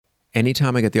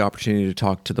Anytime I get the opportunity to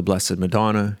talk to the Blessed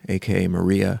Madonna, aka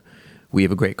Maria, we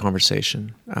have a great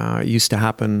conversation. It used to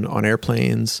happen on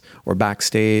airplanes or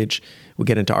backstage. We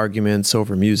get into arguments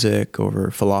over music, over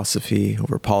philosophy,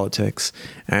 over politics,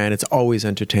 and it's always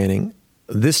entertaining.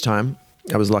 This time,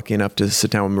 I was lucky enough to sit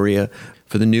down with Maria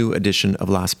for the new edition of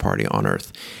Last Party on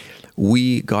Earth.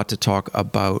 We got to talk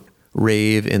about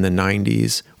rave in the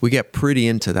 90s. We get pretty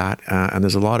into that, and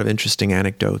there's a lot of interesting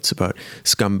anecdotes about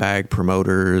scumbag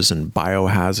promoters and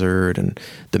biohazard and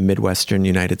the Midwestern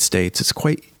United States. It's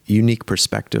quite unique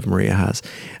perspective Maria has.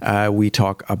 We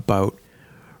talk about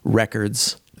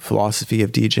records, philosophy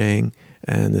of DJing,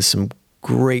 and there's some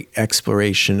great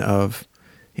exploration of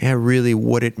really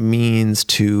what it means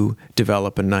to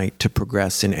develop a night, to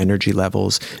progress in energy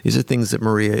levels. These are things that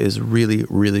Maria is really,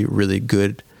 really, really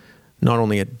good not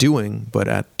only at doing, but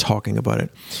at talking about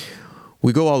it.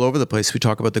 We go all over the place. We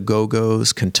talk about the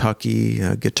Go-Go's, Kentucky,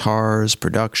 guitars,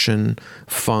 production,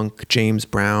 funk, James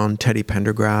Brown, Teddy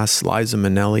Pendergrass, Liza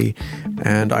Minnelli.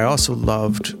 And I also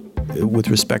loved, with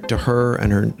respect to her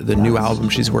and the new album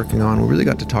she's working on, we really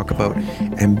got to talk about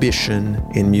ambition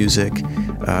in music,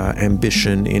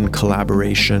 ambition in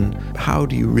collaboration. How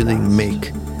do you really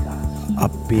make a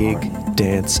big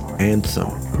dance anthem?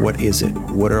 What is it?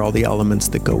 What are all the elements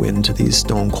that go into these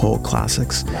stone cold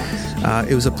classics?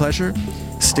 It was a pleasure.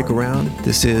 Stick around.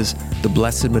 This is the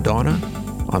Blessed Madonna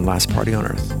on Last Party on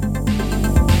Earth.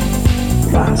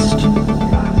 Last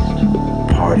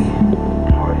Party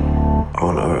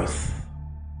on Earth.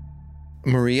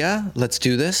 Maria, let's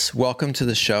do this. Welcome to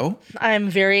the show. I'm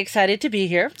very excited to be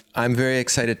here. I'm very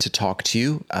excited to talk to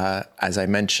you. As I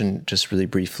mentioned just really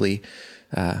briefly,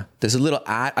 there's a little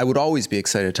I would always be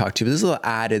excited to talk to you, but there's a little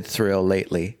added thrill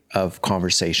lately of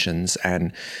conversations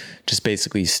and just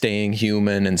basically staying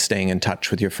human and staying in touch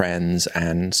with your friends.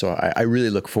 And so I really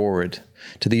look forward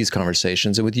to these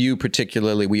conversations. And with you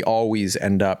particularly, we always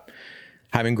end up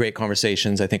having great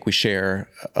conversations. I think we share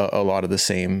a lot of the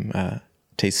same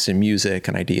tastes in music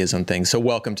and ideas on things. So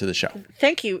welcome to the show.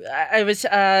 Thank you.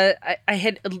 I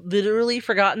had literally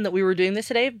forgotten that we were doing this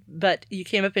today, but you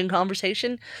came up in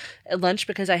conversation at lunch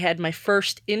because I had my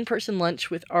first in-person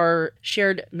lunch with our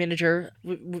shared manager.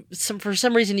 For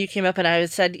some reason you came up and I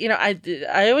said,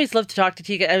 I always love to talk to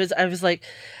Tika. I was like,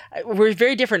 we're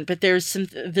very different, but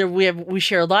we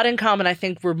share a lot in common. I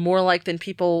think we're more alike than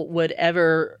people would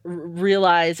ever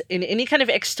realize in any kind of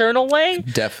external way.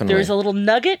 Definitely. There's a little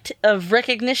nugget of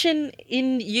recognition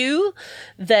in you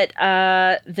that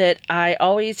I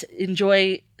always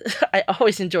enjoy. I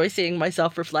always enjoy seeing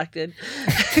myself reflected.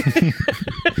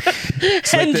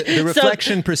 It's like the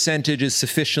reflection percentage is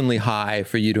sufficiently high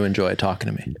for you to enjoy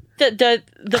talking to me.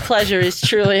 The pleasure is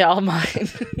truly all mine.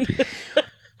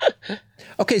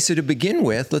 Okay, so to begin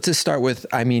with, let's just start with,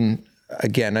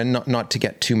 again, and not to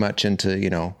get too much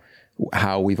into,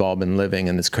 how we've all been living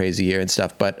in this crazy year and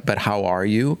stuff, but how are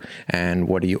you and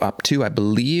what are you up to? I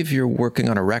believe you're working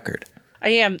on a record. I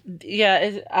am.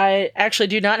 Yeah, I actually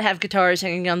do not have guitars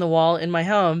hanging on the wall in my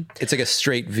home. It's like a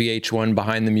straight VH1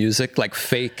 behind the music, like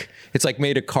fake. It's like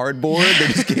made of cardboard. They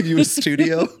just gave you a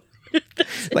studio.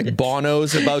 Like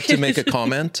Bono's about to make a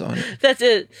comment on it. That's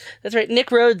it. That's right.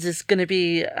 Nick Rhodes is going to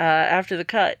be after the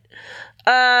cut.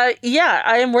 Yeah,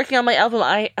 I am working on my album.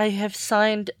 I have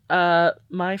signed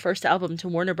my first album to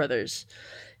Warner Brothers,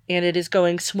 and it is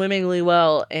going swimmingly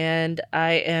well. And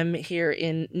I am here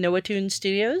in Noatune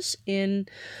Studios in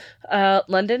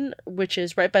London, which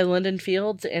is right by London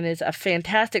Fields, and is a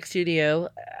fantastic studio.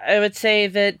 I would say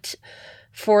that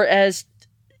for as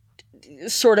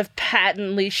sort of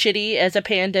patently shitty as a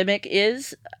pandemic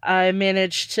is, I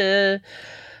managed to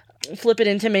flip it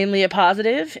into mainly a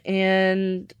positive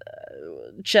and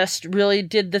just really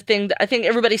did the thing that I think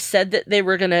everybody said that they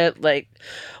were going to, like,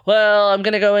 well, I'm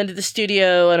going to go into the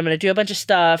studio and I'm going to do a bunch of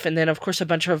stuff. And then, of course, a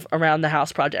bunch of around the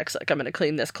house projects, like I'm going to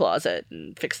clean this closet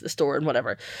and fix this door and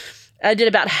whatever. I did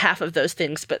about half of those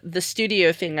things, but the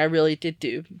studio thing I really did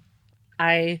do.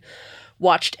 I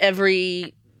watched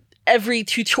every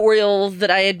tutorial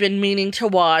that I had been meaning to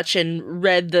watch and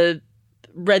read the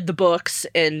books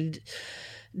and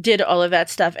did all of that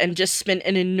stuff and just spent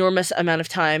an enormous amount of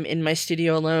time in my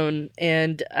studio alone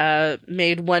and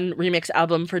made one remix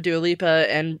album for Dua Lipa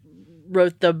and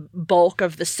wrote the bulk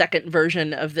of the second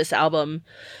version of this album.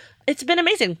 It's been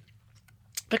amazing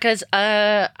because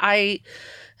I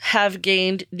have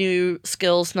gained new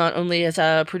skills not only as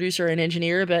a producer and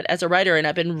engineer, but as a writer. And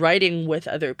I've been writing with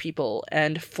other people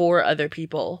and for other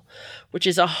people, which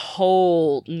is a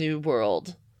whole new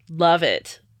world. Love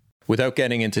it. Without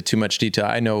getting into too much detail,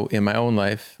 I know in my own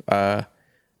life,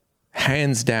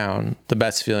 hands down, the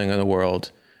best feeling in the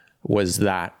world was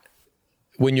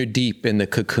when you're deep in the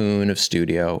cocoon of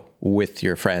studio with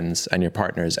your friends and your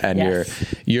partners, and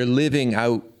you're living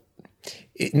out.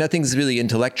 Nothing's really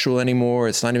intellectual anymore.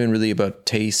 It's not even really about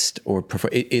taste or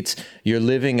it's you're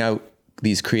living out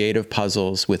these creative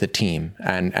puzzles with a team,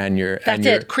 and you're that's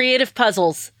it. Creative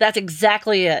puzzles. That's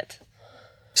exactly it.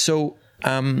 So,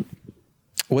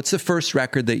 what's the first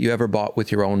record that you ever bought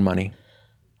with your own money?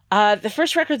 The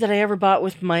first record that I ever bought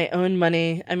with my own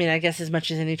money, I mean, I guess as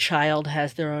much as any child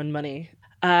has their own money.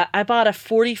 I bought a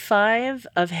 45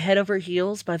 of Head Over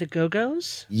Heels by the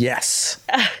Go-Go's. Yes.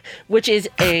 Which is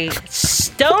a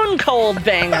stone cold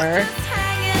banger.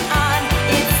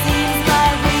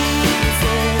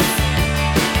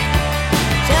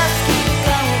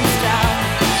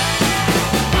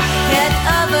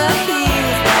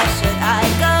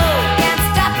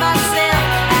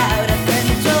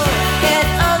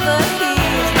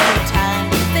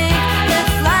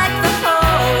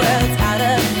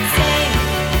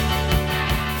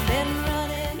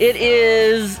 It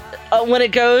is when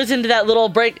it goes into that little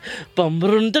break.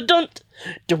 It's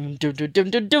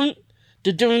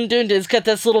got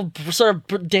this little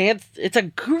sort of dance. It's a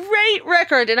great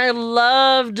record, and I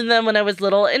loved them when I was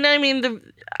little. And I mean,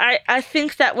 I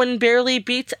think that one barely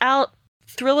beats out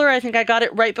Thriller. I think I got it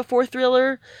right before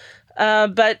Thriller,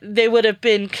 but they would have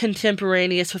been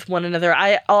contemporaneous with one another.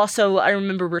 I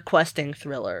remember requesting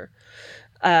Thriller.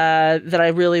 That I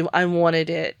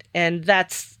wanted it, and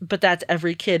that's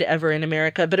every kid ever in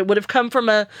America. But it would have come from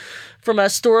a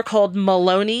store called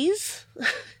Maloney's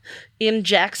in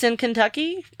Jackson,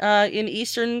 Kentucky, in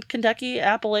eastern Kentucky,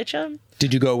 Appalachia.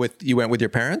 Did you went with your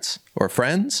parents or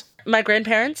friends? My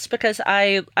grandparents, because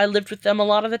I lived with them a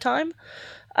lot of the time.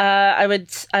 I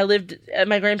lived at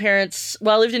my grandparents.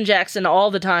 Well, I lived in Jackson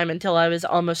all the time until I was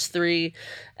almost 3,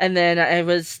 and then I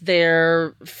was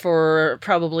there for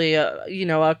probably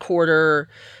a quarter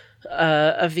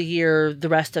of the year. The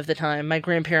rest of the time, my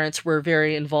grandparents were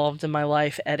very involved in my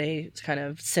life at a kind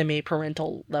of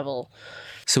semi-parental level.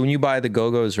 So when you buy the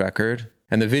Go-Go's record,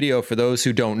 and the video, for those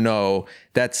who don't know,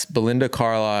 that's Belinda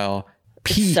Carlisle.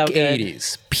 Peak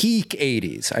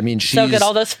 80s. I mean, she's so good.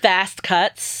 All those fast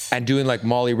cuts and doing like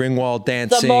Molly Ringwald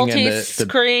dancing, the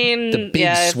multi-screen, and the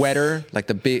big sweater, like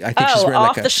the big. I think she's wearing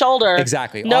off like the shoulder,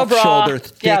 exactly, no off bra. Shoulder,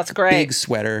 thick, yeah, it's great. Big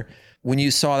sweater. When you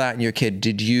saw that in your kid,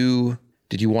 did you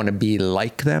want to be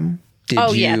like them?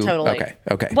 Yeah, totally.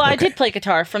 Okay. Well, I did play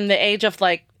guitar from the age of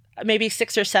like maybe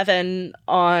 6 or 7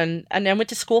 on, and I went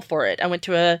to school for it. I went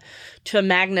to a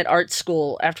magnet art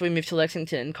school after we moved to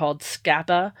Lexington called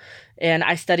SCAPA, and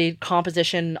I studied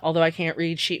composition, although I can't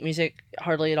read sheet music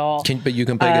hardly at all. But you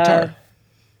can play guitar.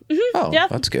 Mm-hmm, oh, yeah.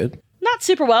 That's good. Not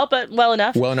super well, but well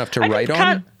enough. Well enough to write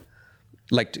on?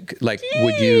 Like,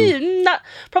 would you?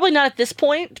 Probably not at this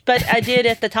point, but I did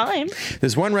at the time.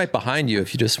 There's one right behind you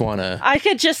if you just want to. I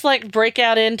could just like break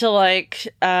out into like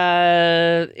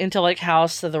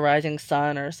House of the Rising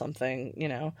Sun or something, you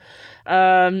know.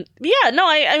 I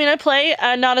play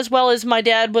not as well as my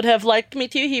dad would have liked me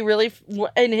to. He really,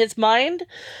 in his mind,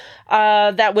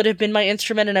 that would have been my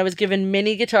instrument, and I was given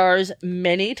many guitars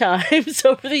many times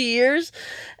over the years,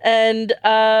 and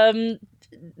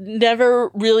never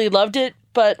really loved it.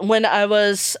 But when I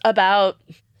was about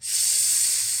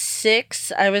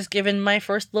 6, I was given my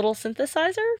first little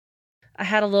synthesizer. I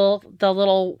had the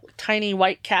little tiny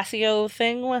white Casio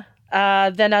thing.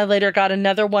 Then I later got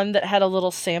another one that had a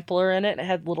little sampler in it. It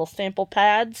had little sample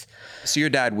pads. So your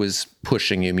dad was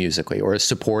pushing you musically or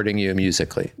supporting you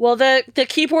musically? Well, the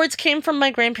keyboards came from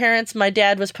my grandparents. My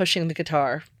dad was pushing the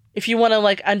guitar. If you want to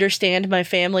like understand my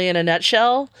family in a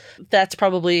nutshell, that's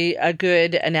probably a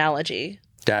good analogy.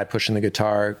 Dad pushing the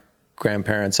guitar,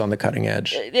 grandparents on the cutting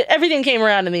edge. Everything came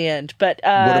around in the end, but...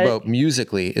 what about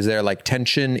musically? Is there like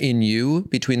tension in you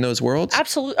between those worlds?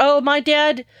 Absolutely. Oh, my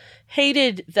dad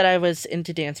hated that I was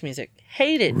into dance music.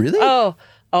 Hated. Really?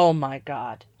 Oh my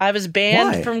God. I was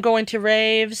banned from going to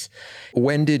raves.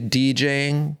 When did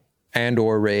DJing and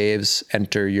or raves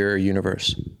enter your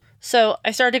universe? So I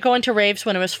started going to raves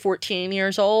when I was 14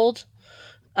 years old.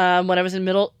 When I was in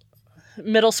middle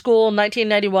school in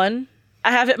 1991. I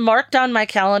have it marked on my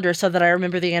calendar so that I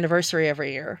remember the anniversary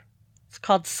every year. It's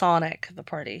called Sonic, the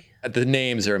party. The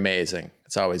names are amazing.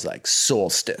 It's always like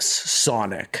Solstice,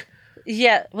 Sonic.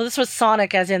 Yeah, well, this was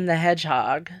Sonic as in the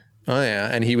Hedgehog. Oh, yeah,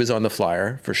 and he was on the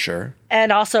flyer, for sure.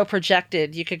 And also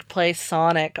projected. You could play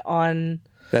Sonic on...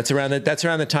 That's around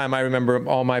the time I remember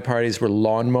all my parties were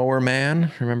Lawnmower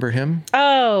Man. Remember him?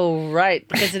 Oh, right,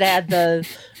 because it had the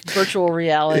virtual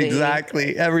reality.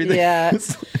 Exactly, everything. Yeah.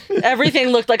 Everything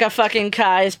looked like a fucking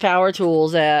Kai's Power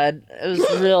Tools ad. It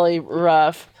was really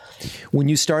rough. When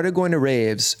you started going to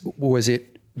raves, was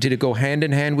it did it go hand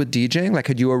in hand with DJing? Like,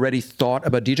 had you already thought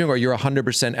about DJing, or you're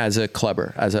 100% as a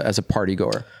clubber, as a party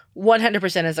goer?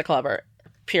 100% as a clubber,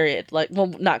 period. Like, well,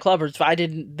 not clubbers.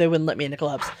 They wouldn't let me into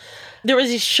clubs. There was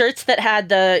these shirts that had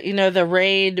the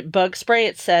Raid bug spray.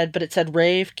 It said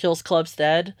rave kills clubs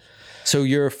dead. So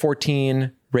you're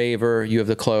 14, raver, you have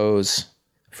the clothes,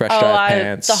 fresh dye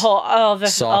pants,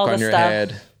 sock on your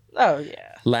head. Oh,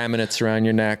 yeah. Laminates around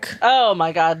your neck. Oh,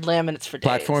 my God. Laminates for days.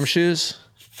 Platform shoes?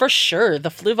 For sure. The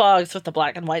Fluvogs with the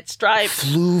black and white stripe.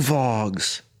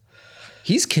 Fluvogs.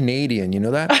 He's Canadian, you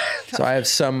know that? So I have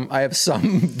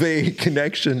some vague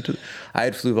connection to. I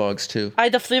had Fluvogs too. I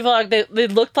had the Fluvog. They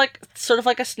looked like sort of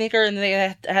like a sneaker, and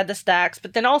they had the stacks.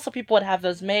 But then also people would have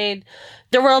those made.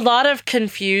 There were a lot of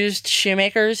confused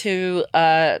shoemakers who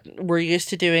were used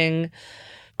to doing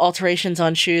alterations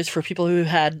on shoes for people who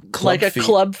had like a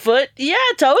club foot. Yeah,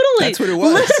 totally. That's what it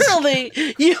was. Literally,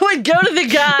 you would go to the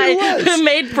guy who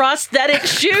made prosthetic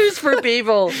shoes for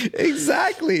people.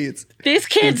 Exactly. These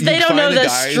kids, they don't know the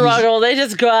struggle. They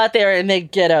just go out there and they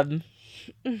get them.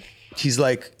 He's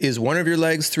like, is one of your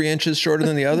legs 3 inches shorter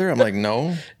than the other? I'm like,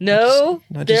 no. No.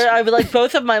 I would like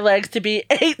both of my legs to be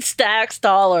 8 stacks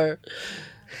taller.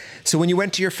 So when you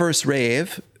went to your first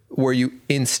rave, were you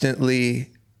instantly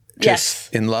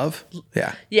just in love?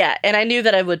 Yeah. Yeah, and I knew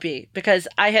that I would be, because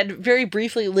I had very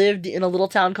briefly lived in a little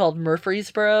town called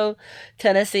Murfreesboro,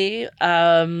 Tennessee,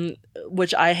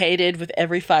 which I hated with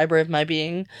every fiber of my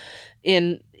being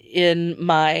in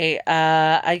my,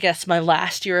 I guess, my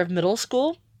last year of middle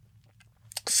school.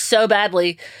 So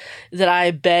badly that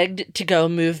I begged to go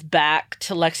move back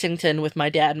to Lexington with my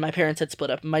dad. My parents had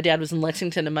split up. My dad was in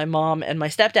Lexington, and my mom and my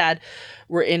stepdad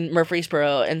were in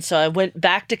Murfreesboro. And so I went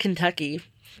back to Kentucky.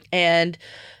 And,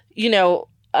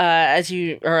 as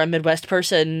you are a Midwest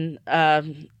person,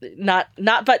 but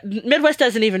Midwest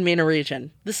doesn't even mean a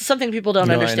region. This is something people don't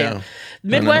understand.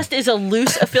 Midwest is a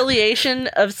loose affiliation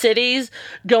of cities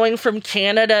going from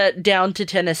Canada down to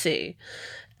Tennessee.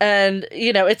 And,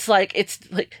 it's like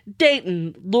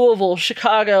Dayton, Louisville,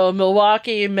 Chicago,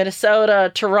 Milwaukee,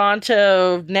 Minnesota,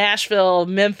 Toronto, Nashville,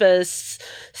 Memphis,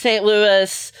 St.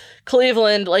 Louis,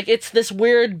 Cleveland. Like, it's this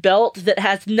weird belt that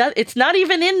has it's not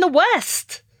even in the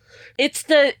West. It's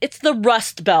the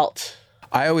Rust Belt.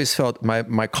 I always felt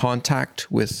my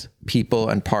contact with people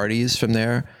and parties from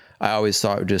there, I always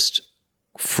thought were just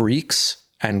freaks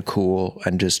and cool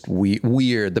and just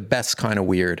weird, the best kind of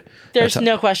weird. There's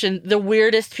no question. The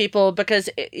weirdest people, because,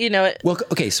 Well,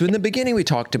 okay, so in the beginning we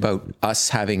talked about us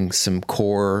having some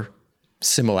core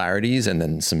similarities and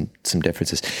then some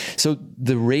differences. So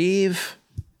the rave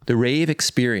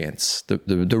experience,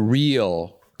 the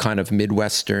real kind of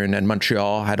Midwestern, and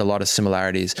Montreal had a lot of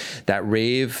similarities. That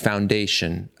rave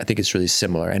foundation, I think it's really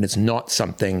similar, and it's not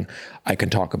something I can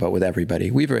talk about with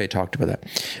everybody. We've already talked about that.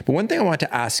 But one thing I want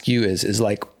to ask you is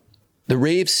like the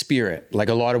rave spirit, like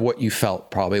a lot of what you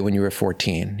felt probably when you were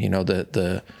 14,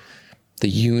 the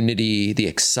unity, the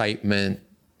excitement,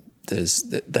 the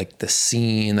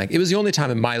scene. Like, it was the only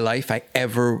time in my life I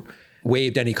ever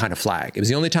waved any kind of flag. It was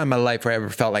the only time in my life where I ever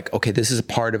felt like, okay, this is a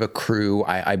part of a crew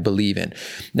I believe in.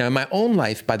 Now, in my own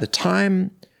life, by the time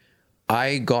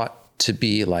I got to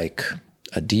be like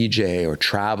a DJ or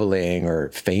traveling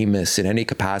or famous in any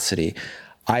capacity,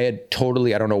 I had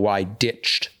totally, I don't know why,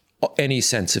 ditched any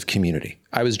sense of community.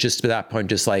 I was just at that point,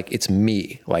 just like, it's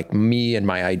me and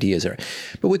my ideas are.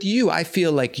 But with you, I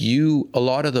feel like you, a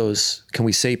lot of those, can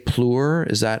we say plure?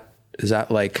 Is that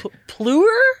like... Plure?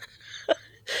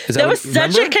 That was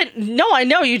such remember? No, I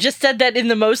know. You just said that in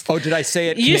the most... Oh, did I say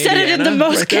it? You said it in the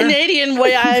most Canadian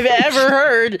way I've ever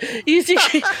heard. What's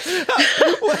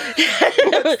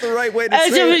the right way to say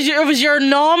it? It was your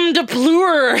nom de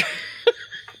plume.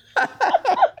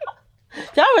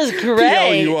 That was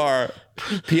great.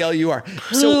 P-L-U-R.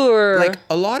 So, like,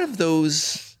 a lot of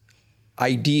those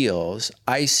ideals,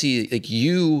 I see, like,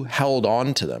 you held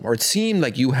on to them, or it seemed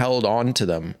like you held on to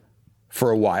them for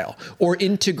a while, or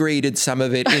integrated some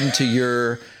of it into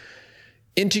your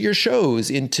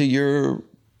shows,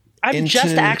 I'm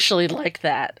just actually like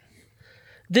that.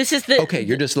 This is the... Okay,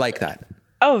 you're just like that.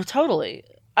 Oh, totally.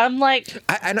 I'm like...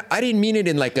 I didn't mean it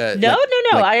in like a... No.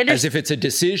 Like, I understand. As if it's a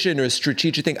decision or a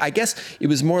strategic thing. I guess it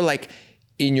was more like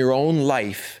in your own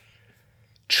life,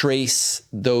 trace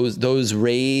those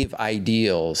rave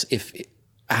ideals,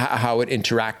 how it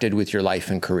interacted with your life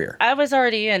and career. I was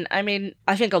already in. I mean,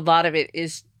 I think a lot of it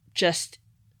is just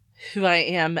who I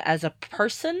am as a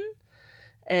person,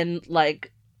 and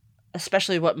like,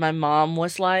 especially what my mom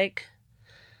was like,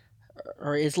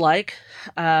 or is like,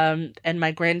 and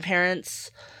my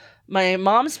grandparents. My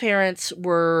mom's parents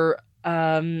were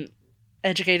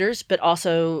educators, but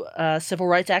also civil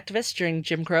rights activists during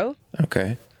Jim Crow.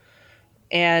 Okay.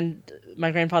 And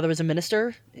my grandfather was a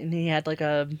minister, and he had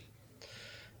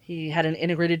an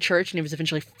integrated church, and he was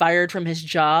eventually fired from his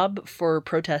job for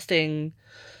protesting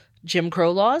Jim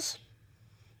Crow laws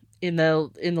in the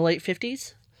late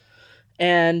 50s,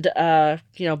 and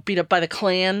beat up by the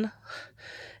Klan,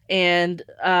 and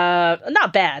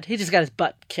not bad. He just got his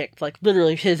butt kicked, like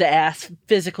literally his ass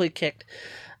physically kicked.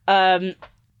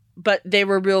 But they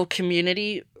were real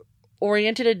community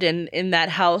oriented in that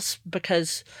house,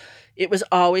 because it was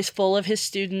always full of his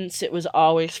students. It was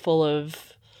always full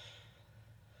of,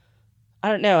 I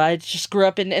don't know. I just grew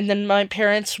up and then my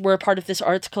parents were a part of this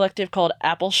arts collective called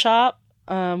Apple Shop,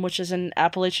 which is an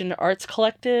Appalachian arts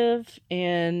collective.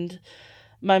 And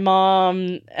my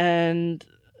mom and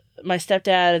my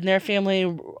stepdad and their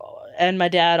family and my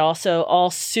dad also, all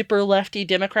super lefty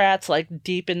Democrats, like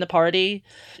deep in the party,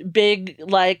 big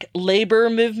like labor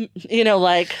movement,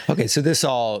 like. Okay, so this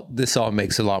all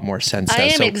makes a lot more sense now. I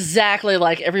am exactly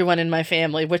like everyone in my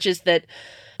family, which is that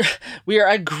we are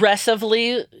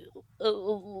aggressively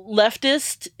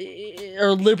leftist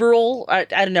or liberal. I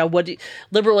don't know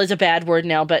liberal is a bad word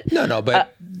now, but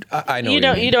but I know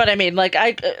you know what I mean. Like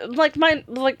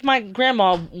my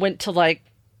grandma went to like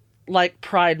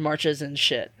pride marches and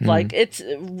shit. Mm-hmm. Like it's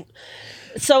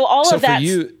so of that. For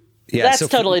you, that's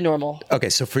totally normal. Okay,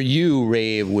 so for you,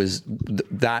 rave was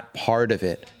that part of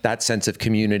it, that sense of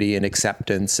community and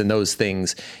acceptance and those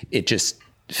things. It just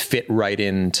fit right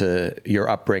into your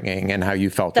upbringing and how you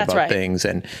felt about things,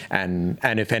 and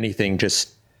if anything,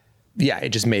 it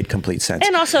just made complete sense.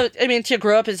 And also, I mean, to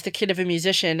grow up as the kid of a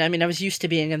musician, I mean, I was used to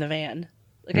being in the van.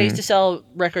 Like I used to sell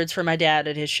records for my dad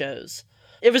at his shows.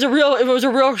 It was a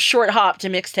real short hop to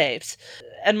mixtapes.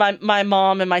 And my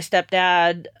mom and my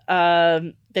stepdad,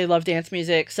 they love dance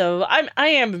music. So I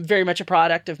am very much a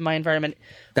product of my environment.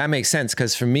 That makes sense,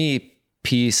 because for me,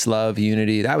 peace, love,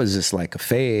 unity, that was just like a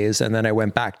phase. And then I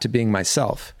went back to being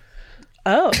myself.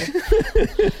 Oh.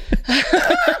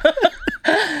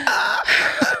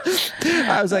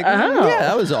 I was like, yeah,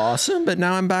 that was awesome. But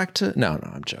now I'm back to, no,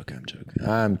 I'm joking.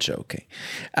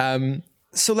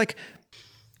 So like,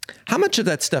 how much of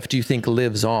that stuff do you think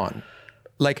lives on?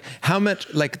 Like how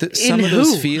much, like some of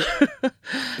those feel,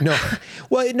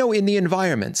 in the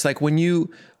environments, like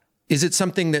is it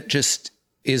something that just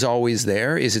is always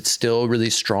there? Is it still really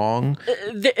strong?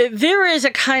 There is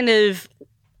a kind of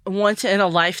once in a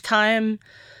lifetime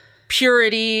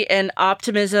purity and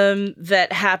optimism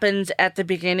that happens at the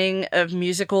beginning of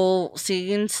musical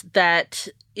scenes that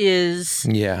is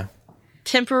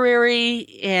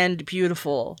temporary and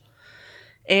beautiful.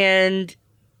 And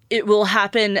it will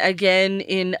happen again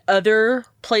in other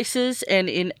places and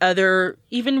in other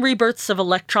even rebirths of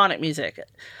electronic music.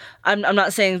 I'm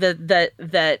not saying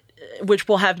that which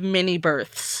will have many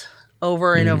births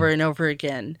over and over and over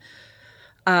again.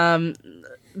 The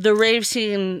rave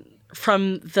scene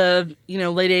from the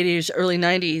late 80s, early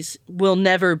 90s will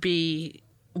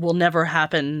never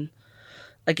happen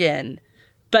again.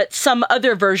 But some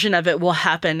other version of it will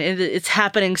happen. It's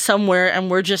happening somewhere, and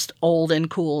we're just old and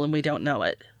cool, and we don't know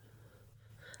it.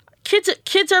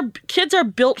 Kids are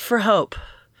built for hope,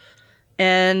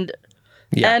 and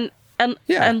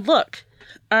look,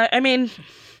 I mean,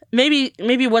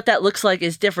 maybe what that looks like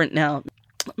is different now,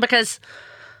 because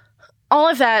all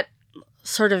of that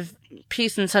sort of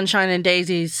peace and sunshine and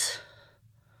daisies,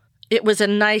 it was a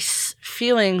nice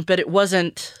feeling, but it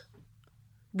wasn't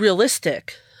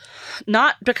realistic.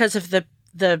 Not because of the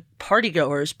party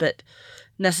goers, but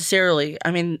necessarily.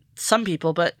 I mean, some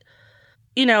people, but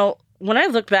when I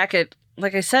look back at,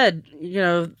 like I said,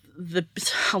 a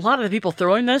lot of the people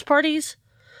throwing those parties,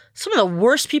 some of the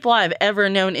worst people I've ever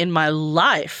known in my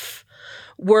life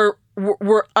were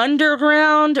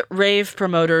underground rave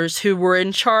promoters who were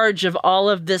in charge of all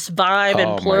of this vibe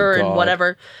and plur and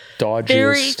whatever. Dodgiest.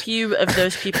 Very few of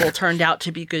those people turned out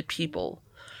to be good people.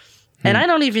 And I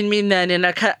don't even mean that in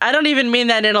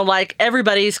a like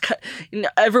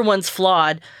everyone's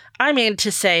flawed. I mean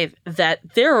to say that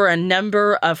there are a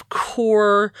number of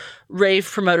core rave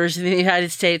promoters in the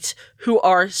United States who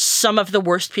are some of the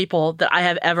worst people that I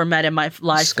have ever met in my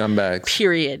life. Scumbags.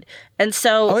 Period. And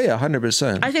so... Oh, yeah,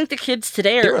 100%. I think the kids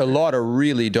today are... There were a lot of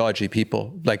really dodgy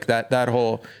people. Like that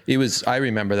whole... It was... I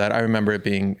remember that. I remember it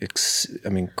being,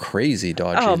 crazy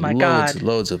dodgy. Oh, my God.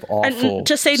 Loads of awful And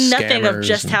to say nothing of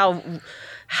just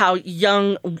how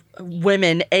young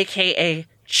women, a.k.a.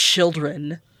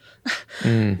 children...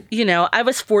 I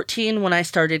was 14 when I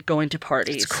started going to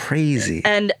parties. It's crazy.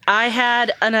 And I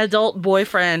had an adult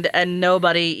boyfriend and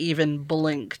nobody even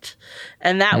blinked.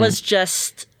 And that was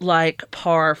just like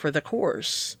par for the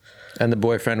course. And the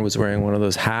boyfriend was wearing one of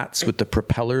those hats with the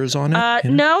propellers on it?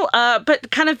 No,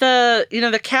 but kind of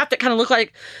the cap that kind of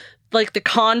looked like the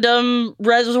condom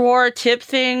reservoir tip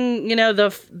thing, a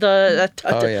Those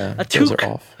toque. are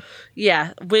off.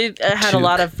 Yeah, we had a Toque.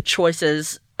 lot of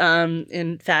choices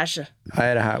in fashion. I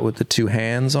had a hat with the two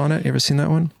hands on it. You ever seen that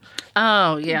one?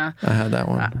 Oh, yeah. I had that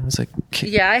one. I was like,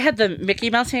 Yeah, I had the Mickey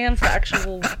Mouse hands, the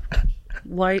actual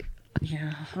white.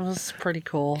 Yeah, it was pretty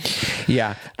cool.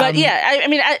 yeah. But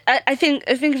I think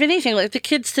if anything, like the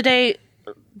kids today,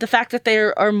 the fact that they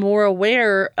are more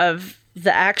aware of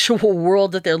the actual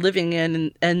world that they're living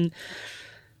in, and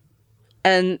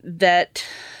that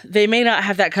they may not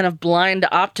have that kind of blind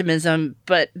optimism,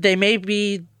 but they may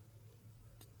be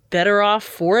better off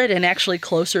for it and actually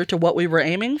closer to what we were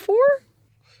aiming for.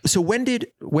 So when did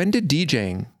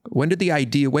DJing,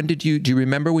 do you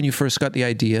remember when you first got the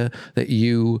idea that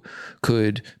you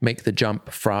could make the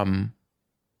jump from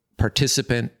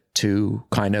participant to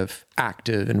kind of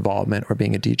active involvement or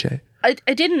being a DJ? I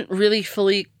didn't really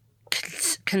fully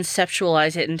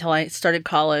conceptualize it until I started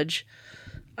college,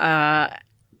 and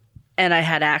I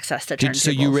had access to turntables. So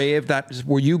you raved that?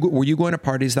 Were you going to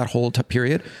parties that whole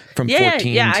period from 14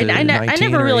 to 19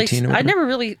 or 18? I never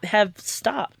really have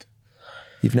stopped.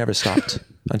 You've never stopped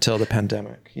until the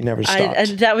pandemic. You never stopped.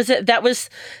 And that was it.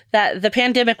 The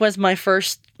pandemic was my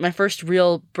first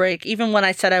real break. Even when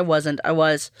I said I wasn't, I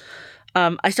was.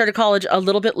 I started college a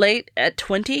little bit late at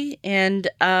 20, and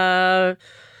And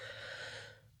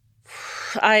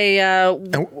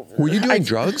were you doing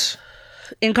drugs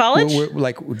in college?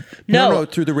 No,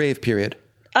 through the rave period.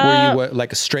 Were you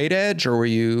like a straight edge, or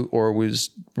was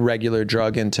regular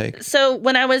drug intake? So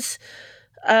when I was,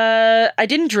 I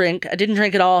didn't drink. I didn't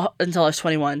drink at all until I was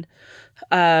 21.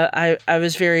 I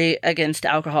was very against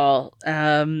alcohol,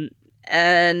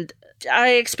 and I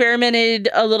experimented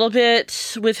a little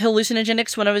bit with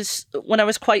hallucinogenics when I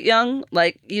was quite young,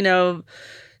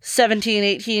 17,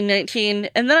 18, 19.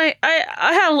 And then I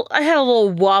had a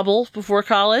little wobble before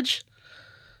college.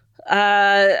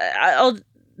 I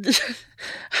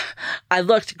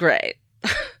looked great.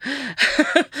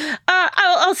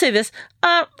 I'll say this.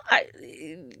 I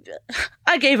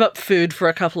gave up food for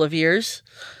a couple of years.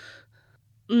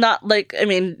 Not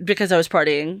because I was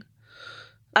partying.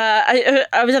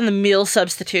 I was on the meal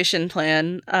substitution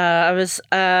plan. I was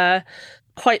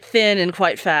quite thin and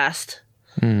quite fast.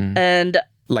 And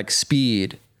like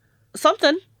speed.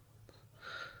 Something.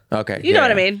 Okay. You know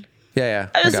what I mean? Yeah.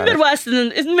 It was Midwest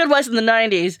in the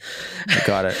 90s. I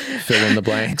got it. Fill in the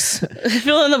blanks.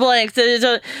 Fill in the blanks.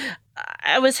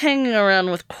 I was hanging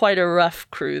around with quite a rough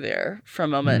crew there for a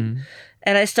moment.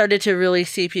 And I started to really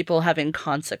see people having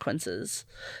consequences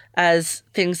as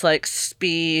things like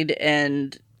speed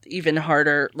and even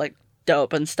harder, like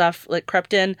dope and stuff, like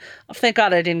crept in. Thank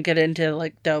God I didn't get into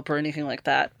like dope or anything like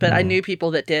that. But I knew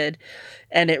people that did,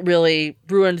 and it really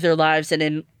ruined their lives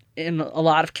and in a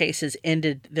lot of cases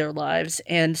ended their lives.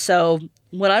 And so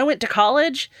when I went to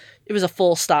college, it was a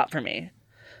full stop for me.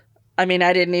 I mean,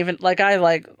 I didn't even I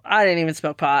didn't even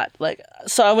smoke pot.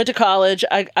 So I went to college,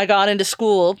 I got into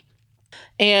school,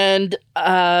 and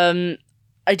I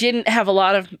didn't have a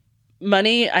lot of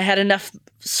money. I had enough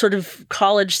sort of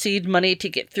college seed money to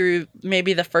get through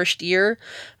maybe the first year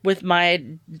with my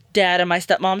dad and my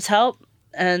stepmom's help.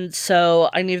 And so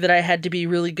I knew that I had to be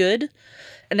really good.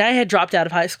 And I had dropped out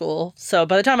of high school. So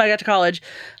by the time I got to college,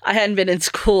 I hadn't been in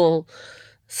school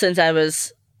since I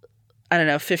was,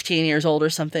 15 years old or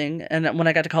something. And when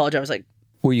I got to college, I was like,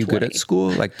 were you 20. good at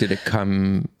school? Did it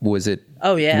come,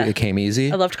 Oh, yeah. It came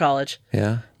easy? I loved college.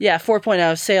 Yeah? Yeah,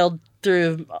 4.0, sailed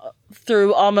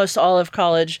through almost all of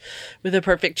college with a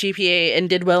perfect GPA and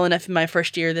did well enough in my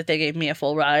first year that they gave me a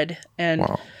full ride. And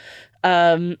wow.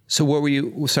 So what were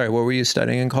you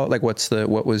studying in college?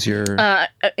 What was your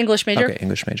English major? Okay,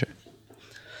 English major.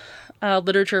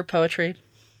 Literature, poetry.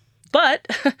 But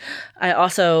I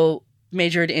also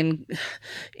majored in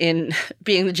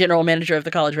being the general manager of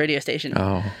the college radio station.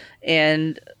 Oh.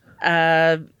 And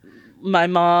my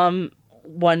mom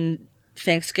one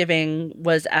Thanksgiving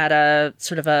was at a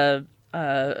sort of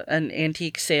an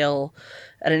antique sale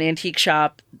at an antique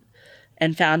shop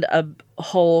and found a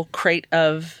whole crate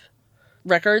of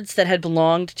records that had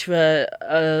belonged to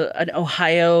an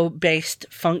Ohio-based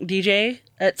funk DJ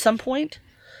at some point.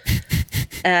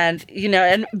 And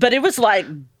but it was like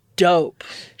dope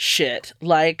shit,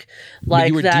 like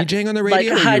you were that, DJing on the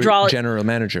radio, like or hydraulic. You were general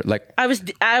manager. I was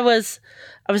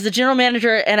the general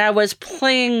manager, and I was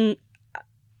playing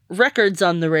records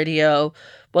on the radio,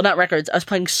 well, not records. I was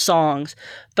playing songs,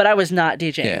 but I was not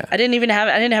DJing. Yeah. I didn't have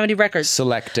any records.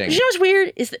 Selecting. You know what's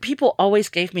weird is that people always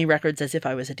gave me records as if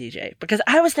I was a DJ because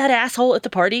I was that asshole at the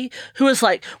party who was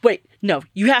like, "Wait, no,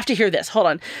 you have to hear this. Hold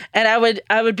on." And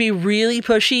I would be really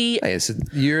pushy. Hey, so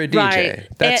you're a DJ. Right.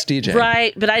 That's DJ.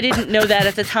 Right, but I didn't know that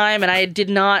at the time, and I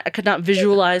could not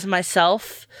visualize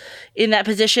myself in that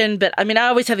position. But I mean, I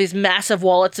always had these massive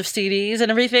wallets of CDs and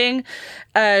everything,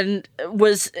 and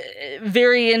was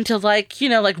very into like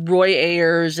Roy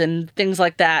Ayers and things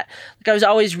like that. Like I was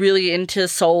always really into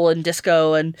soul and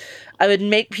disco, and I would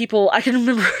make people. I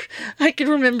can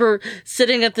remember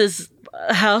sitting at this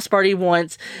house party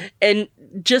once and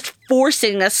just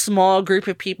forcing a small group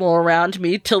of people around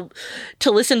me to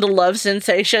listen to Love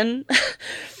Sensation.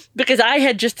 Because I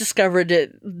had just discovered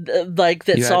it, like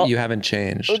that song. You haven't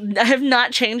changed. I have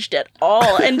not changed at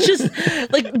all, and just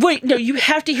like, wait, no, you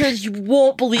have to hear this. You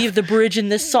won't believe the bridge in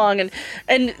this song,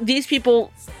 and these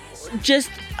people, just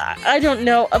I don't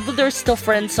know. They're still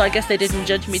friends, so I guess they didn't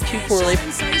judge me too poorly.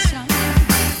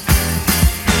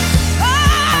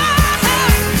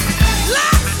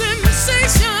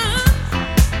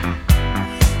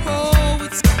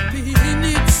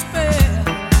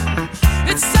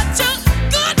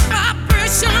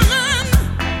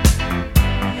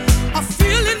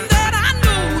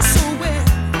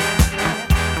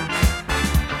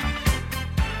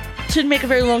 To make a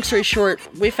very long story short,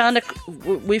 we found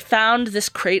this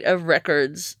crate of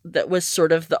records that was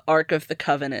sort of the Ark of the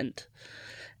Covenant.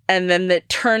 And then it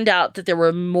turned out that there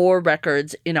were more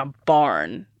records in a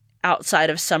barn outside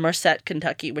of Somerset,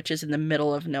 Kentucky, which is in the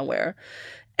middle of nowhere.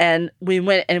 And we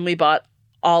went and we bought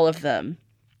all of them,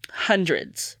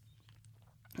 hundreds.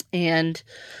 And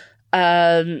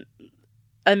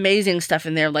amazing stuff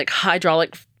in there, like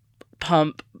Hydraulic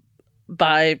Pump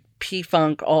by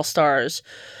P-Funk All-Stars,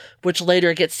 which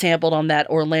later gets sampled on that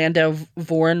Orlando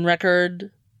Voren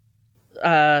record.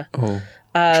 Which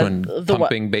one?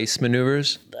 Pumping Bass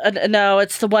Maneuvers? No,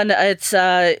 it's the one.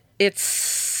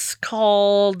 It's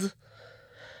called.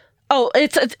 Oh,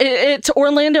 it's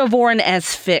Orlando Voren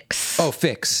as Fix. Oh,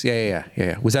 Fix. Yeah.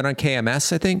 Was that on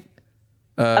KMS? I think.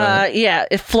 Yeah,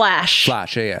 Flash.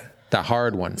 Flash. Yeah. The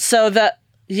hard one. So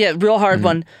real hard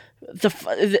one.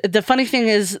 The funny thing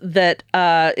is that,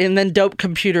 and then Dope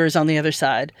Computer is on the other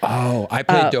side. Oh, I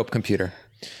played Dope Computer.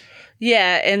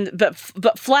 Yeah, but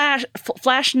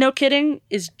Flash, no kidding,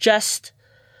 is just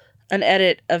an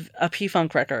edit of a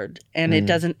P-Funk record, and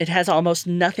it has almost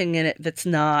nothing in it that's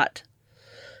not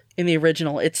in the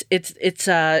original. It's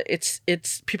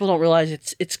people don't realize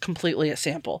it's completely a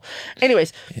sample.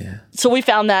 Anyways, so we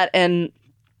found that, and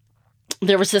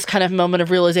there was this kind of moment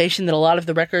of realization that a lot of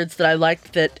the records that I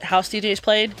liked that house DJs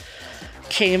played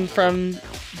came from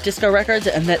disco records,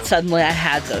 and that suddenly I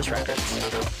had those records.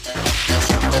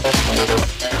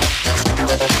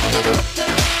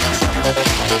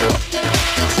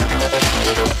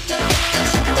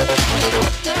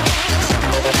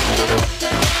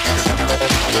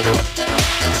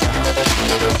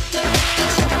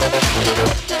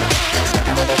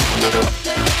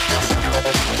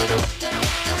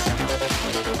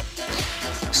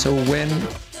 So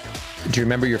do you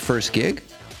remember your first gig?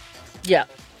 Yeah,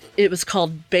 it was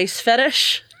called Bass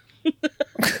Fetish.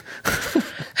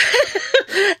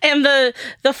 And the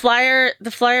flyer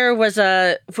was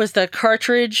the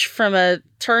cartridge from a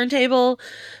turntable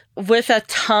with a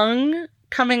tongue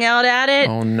coming out at it.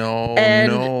 Oh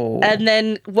no! And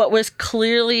then what was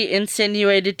clearly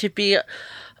insinuated to be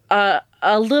a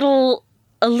little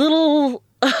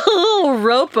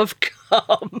rope of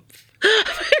cum.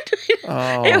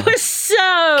 It was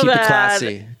so Keep bad.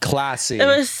 it classy. It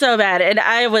was so bad, and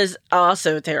I was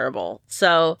also terrible.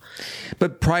 So,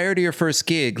 but prior to your first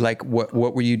gig, like what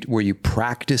were you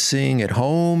practicing at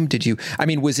home?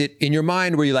 Was it in your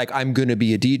mind? Were you like, I'm going to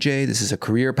be a DJ? This is a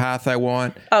career path I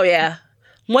want? Oh yeah.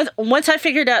 Once I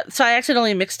figured out, so I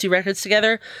accidentally mixed two records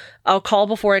together. I'll Call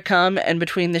Before I Come and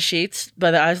Between the Sheets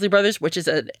by the Isley Brothers, which is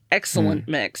an excellent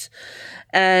mix.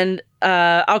 And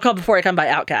I'll Call Before I Come by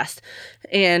Outkast.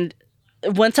 And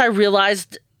once I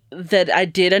realized that I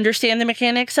did understand the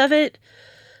mechanics of it,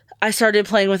 I started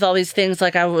playing with all these things.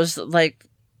 Like I was like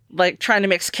trying to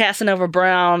mix Casanova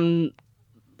Brown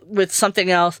with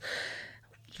something else.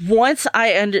 Once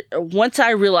I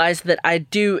realized that I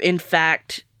do in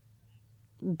fact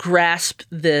grasp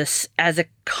this as a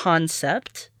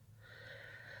concept,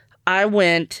 I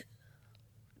went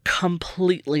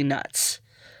completely nuts.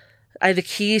 I had the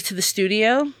keys to the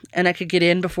studio, and I could get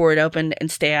in before it opened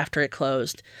and stay after it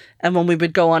closed. And when we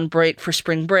would go on break for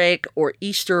spring break or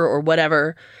Easter or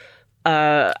whatever,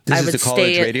 this is the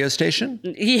college radio station?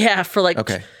 Yeah, for like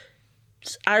okay.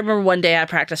 I remember one day I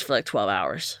practiced for like 12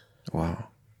 hours. Wow.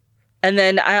 And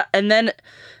then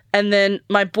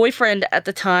my boyfriend at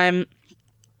the time,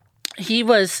 he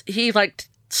liked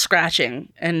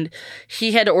scratching, and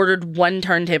he had ordered one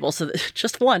turntable, so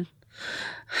just one.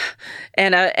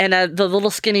 And the little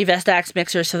skinny Vestax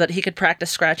mixer so that he could practice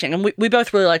scratching. And we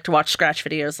both really like to watch scratch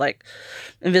videos, like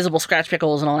Invisible Scratch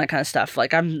Pickles and all that kind of stuff.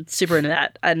 Like, I'm super into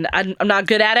that. And I'm not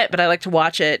good at it, but I like to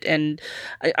watch it. And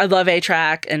I love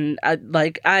A-Track, and I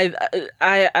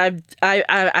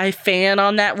fan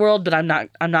on that world, but I'm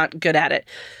not good at it.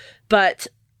 But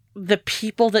the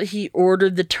people that he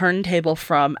ordered the turntable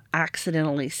from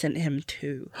accidentally sent him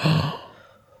two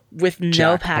with no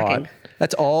Jackpot. packing.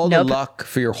 That's all the luck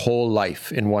for your whole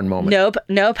life in one moment.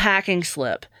 No packing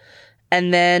slip.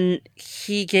 And then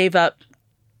he gave up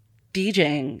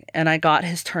DJing, and I got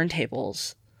his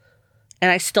turntables. And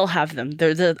I still have them.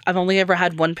 I've only ever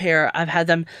had one pair. I've had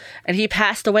them, and he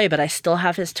passed away, but I still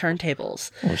have his turntables.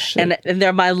 Oh, shit. And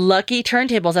they're my lucky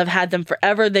turntables. I've had them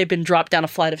forever. They've been dropped down a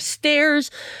flight of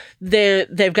stairs.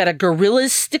 They've got a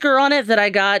Gorillaz sticker on it that I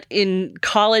got in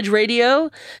college radio.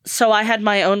 So I had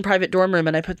my own private dorm room,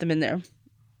 and I put them in there.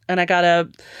 And I got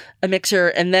a mixer,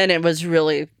 and then it was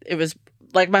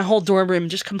like my whole dorm room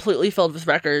just completely filled with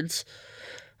records.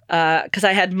 Because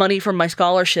I had money from my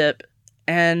scholarship,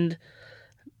 and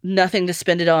nothing to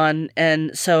spend it on,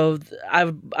 and so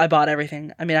I bought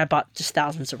everything. I mean, I bought just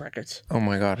thousands of records. Oh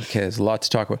my God. Okay, there's a lot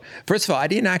to talk about. First of all, I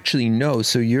didn't actually know.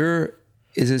 So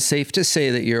is it safe to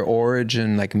say that your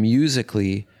origin, like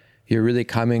musically, you're really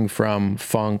coming from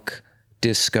funk,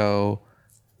 disco?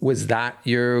 Was that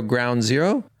your ground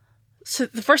zero? So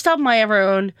the first album I ever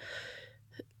owned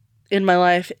in my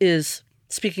life is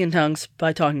Speaking in Tongues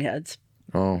by Talking Heads.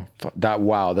 Oh,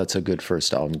 that's a good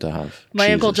first album to have.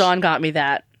 My Uncle John got me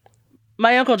that.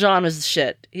 My Uncle John was the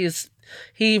shit.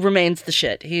 He remains the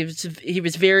shit. We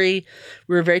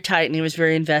were very tight, and he was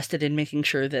very invested in making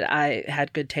sure that I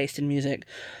had good taste in music,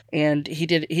 and he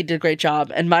did a great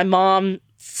job. And my mom,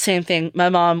 same thing. My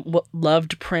mom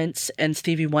loved Prince and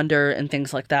Stevie Wonder and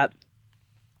things like that.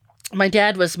 My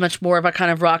dad was much more of a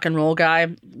kind of rock and roll guy,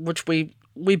 which we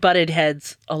butted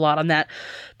heads a lot on that,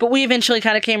 but we eventually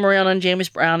kind of came around on James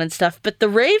Brown and stuff. But the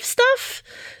rave stuff,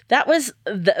 that was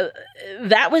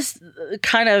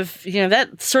kind of,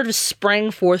 that sort of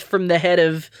sprang forth from the head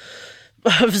of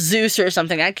Zeus or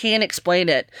something. I can't explain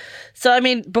it. So, I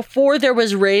mean, before there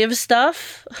was rave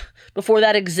stuff, before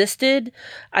that existed,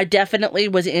 I definitely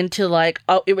was into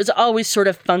it was always sort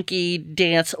of funky,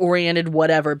 dance oriented,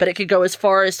 whatever, but it could go as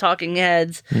far as Talking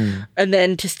Heads and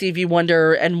then to Stevie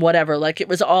Wonder and whatever. Like, it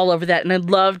was all over that. And I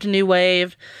loved New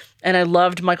Wave, and I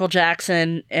loved Michael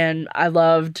Jackson, and I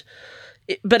loved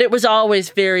it, but it was always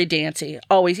very dancey,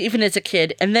 always, even as a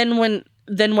kid. And then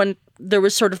when there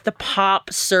was sort of the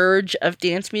pop surge of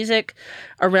dance music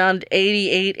around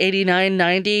 88, 89,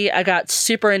 90. I got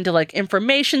super into like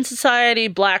Information Society,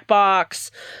 Black Box,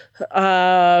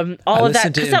 all of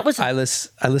that. I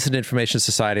listened to Information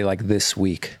Society like this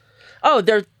week. Oh,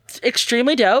 they're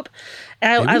extremely dope.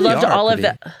 And I loved all of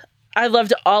that. I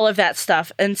loved all of that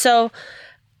stuff. And so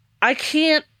I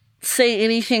can't say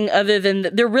anything other than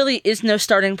that. There really is no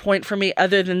starting point for me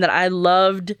other than that I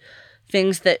loved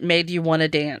things that made you want to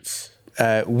dance.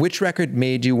 Which record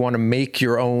made you want to make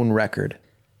your own record?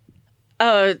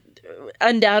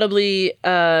 Undoubtedly,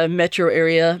 Metro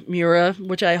Area Mura,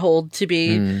 which I hold to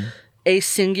be a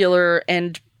singular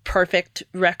and perfect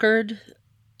record.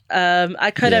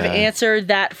 I could have answered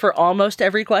that for almost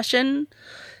every question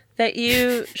that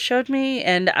you showed me,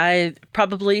 and I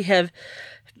probably have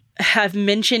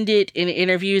mentioned it in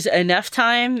interviews enough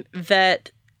time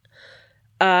that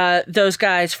those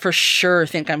guys for sure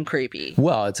think I'm creepy.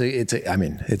 Well, it's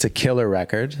a killer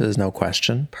record. There's no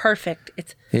question. Perfect.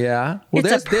 Well,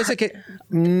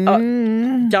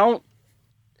 don't.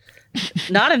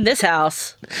 Not in this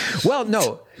house. Well,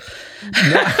 no.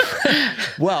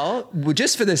 Well,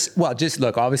 just for this. Well, just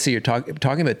look. Obviously, you're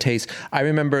talking about taste. I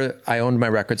remember I owned my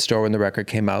record store when the record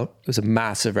came out. It was a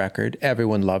massive record.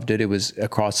 Everyone loved it. It was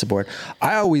across the board.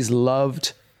 I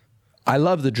love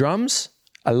the drums.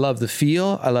 I love the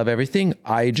feel. I love everything.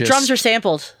 Drums are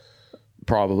sampled.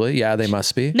 Probably. Yeah, they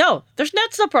must be. No, there's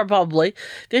not so probably.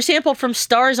 They're sampled from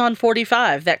Stars on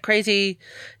 45, that crazy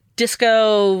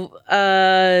disco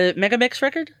Megamix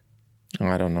record. Oh,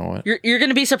 I don't know it. You're going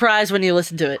to be surprised when you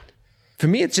listen to it. For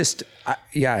me, it's just,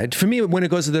 for me, when it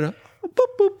goes to the, boop,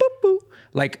 boop, boop, boop,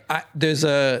 like, there's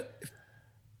a,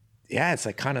 yeah, it's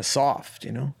like kind of soft,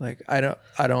 you know? Like I don't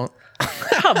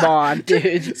Come on,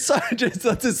 dude. Sorry, let's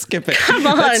just skip it. Come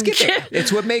on, let's skip it.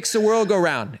 It's what makes the world go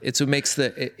round. It's what makes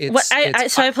I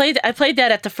played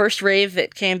that at the first rave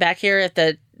that came back here at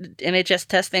the NHS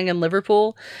test thing in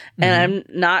Liverpool, and I'm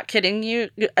not kidding you.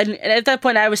 And at that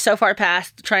point, I was so far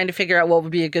past trying to figure out what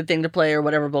would be a good thing to play or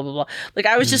whatever, blah blah blah. Like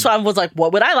I was I was like,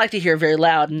 what would I like to hear very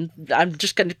loud? And I'm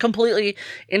just going to completely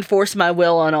enforce my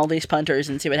will on all these punters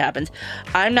and see what happens.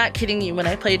 I'm not kidding you. When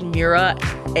I played Mura,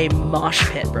 a mosh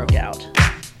pit broke out.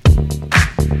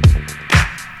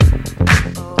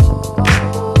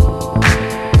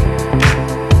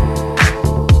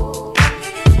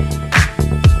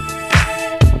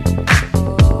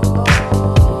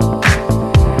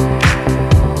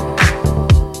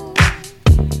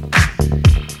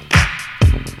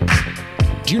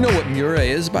 Do you know what Mura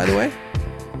is, by the way?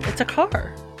 It's a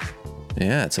car.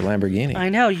 Yeah, it's a Lamborghini. I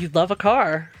know, you love a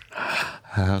car.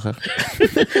 I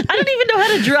don't even know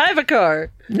how to drive a car.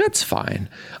 That's fine.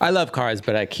 I love cars,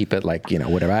 but I keep it like,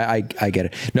 whatever. I get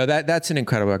it. No, that's an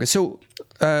incredible record. So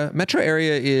metro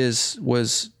area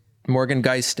was Morgan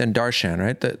Geist and Darshan,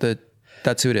 right?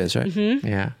 That's who it is, right? Mm-hmm.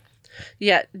 Yeah.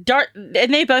 Yeah.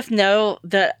 And they both know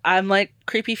that I'm like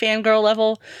creepy fangirl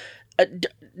level.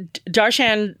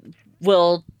 Darshan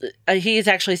will, he's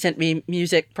actually sent me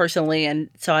music personally, and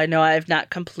so I know I've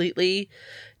not completely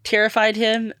terrified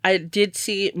him. I did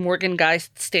see Morgan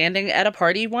Geist standing at a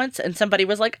party once, and somebody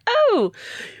was like, "Oh,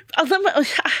 I'm going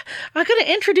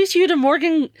to introduce you to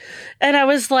Morgan," and I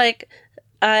was like,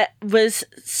 it's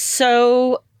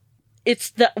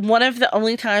one of the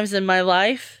only times in my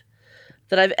life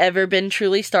that I've ever been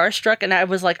truly starstruck, and I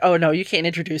was like, "Oh no, you can't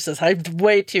introduce us. That's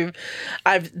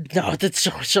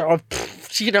so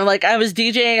like I was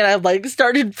DJing and I like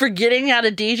started forgetting how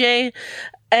to DJ,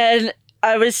 and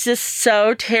I was just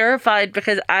so terrified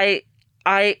because I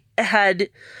had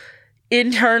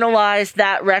internalized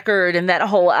that record and that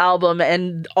whole album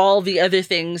and all the other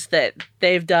things that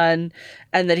they've done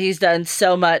and that he's done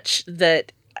so much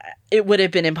that it would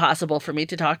have been impossible for me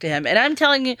to talk to him. And I'm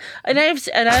telling you, and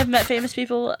I've met famous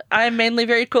people. I'm mainly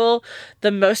very cool.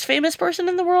 The most famous person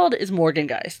in the world is Morgan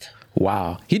Geist.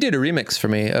 Wow. He did a remix for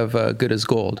me of Good as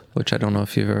Gold, which I don't know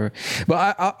if you've ever...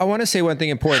 But I want to say one thing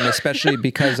important, especially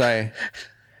because I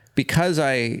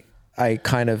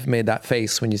kind of made that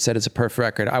face when you said it's a perfect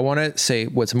record. I want to say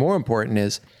what's more important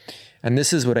is, and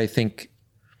this is what I think,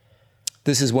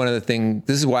 this is one of the things,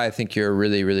 this is why I think you're a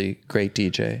really, really great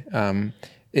DJ,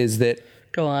 is that...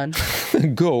 Go on.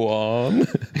 Go on.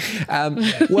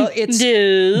 Well, it's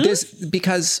Dude. this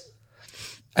because...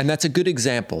 And that's a good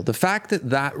example. The fact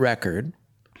that record,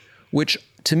 which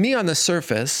to me on the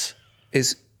surface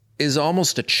is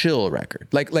almost a chill record.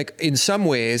 Like in some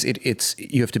ways it's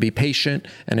you have to be patient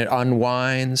and it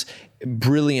unwinds,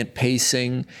 brilliant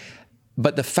pacing.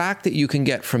 But the fact that you can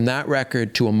get from that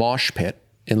record to a mosh pit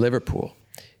in Liverpool,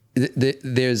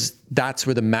 that's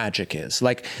where the magic is.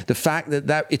 Like the fact that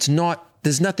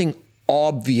there's nothing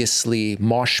obviously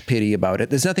mosh pitty about it.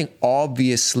 There's nothing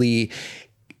obviously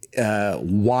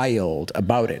wild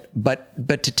about it, but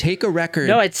to take a record,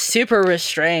 no, it's super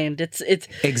restrained. It's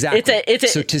exactly.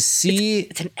 It's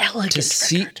an elegant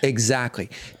record. Exactly.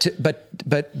 But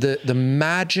the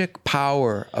magic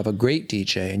power of a great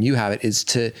DJ, and you have it, is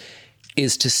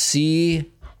to see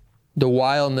the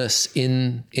wildness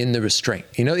in the restraint.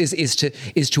 Is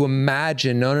to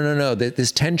imagine no, that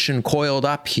this tension coiled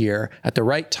up here at the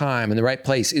right time in the right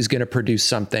place is going to produce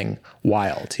something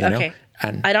wild. You know.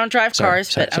 And I don't drive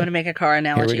cars, but I'm going to make a car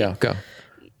analogy. Here we go. Go.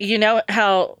 You know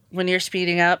how when you're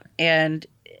speeding up and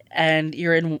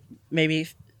you're in maybe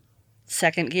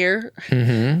second gear,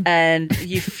 mm-hmm. and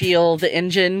you feel the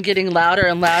engine getting louder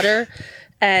and louder,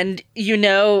 and you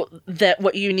know that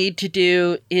what you need to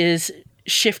do is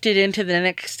shift it into the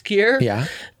next gear. Yeah.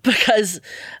 Because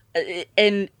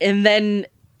and then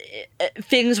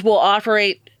things will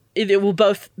operate. It will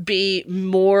both be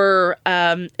more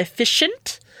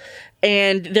efficient.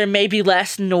 And there may be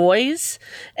less noise,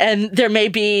 and there may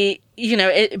be,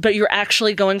 but you're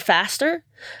actually going faster.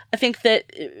 I think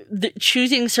that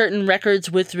choosing certain records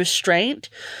with restraint,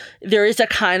 there is a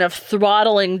kind of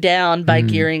throttling down by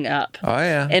gearing up. Oh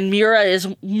yeah. And Mura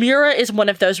is one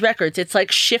of those records. It's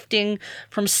like shifting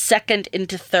from second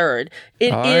into third.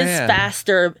 It is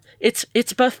faster.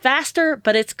 It's both faster,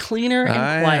 but it's cleaner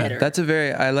and quieter. Yeah. That's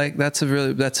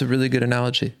a really good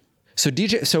analogy. So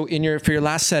DJ, for your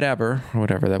last set ever, or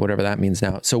whatever that means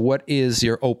now. So what is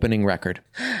your opening record?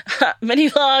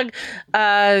 Minilog,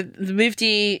 the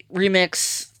Mufti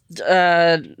remix,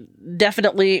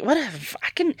 definitely.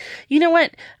 You know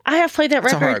what? I have played that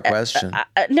record. That's a hard question.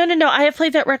 No. I have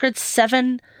played that record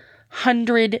 7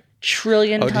 100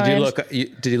 trillion times.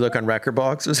 Did you look on Record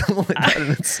Box or something like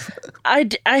that?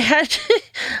 I had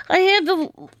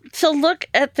to look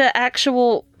at the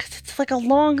actual, because it's like a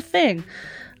long thing.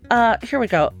 Here we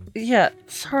go. Yeah,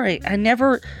 sorry. I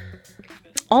never,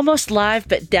 almost live,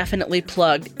 but definitely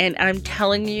plugged. And I'm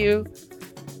telling you,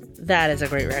 that is a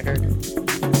great record.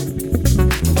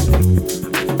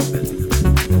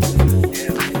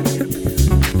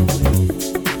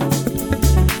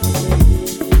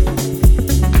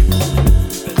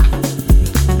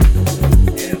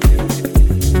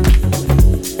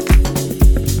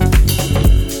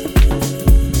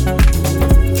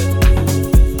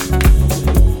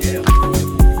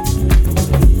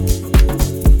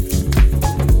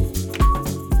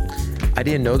 I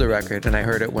didn't know the record, and I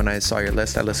heard it when I saw your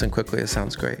list. I listened quickly. It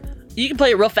sounds great. You can play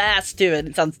it real fast too, and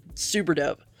it sounds super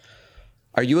dope.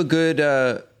 Are you a good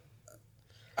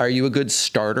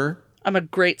starter? I'm a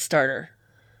great starter.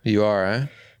 You are, eh?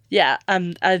 Yeah,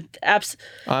 I'm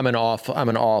an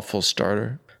awful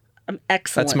starter. I'm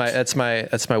excellent. That's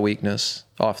my weakness.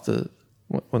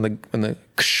 When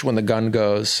the gun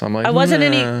goes, I'm like, I wasn't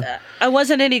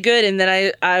any good, and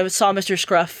then I saw Mr.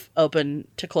 Scruff open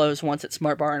to close once at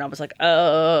Smart Bar, and I was like,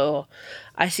 oh,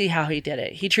 I see how he did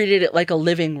it. He treated it like a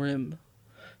living room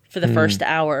for the first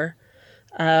hour,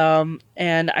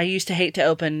 and I used to hate to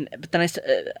open, but then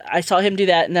I saw him do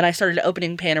that, and then I started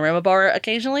opening Panorama Bar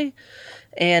occasionally,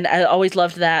 and I always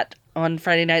loved that on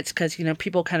Friday nights because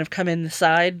people kind of come in the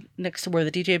side next to where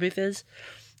the DJ booth is,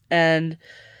 and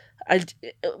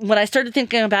when I started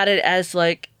thinking about it as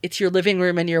like it's your living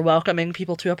room and you're welcoming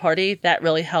people to a party, that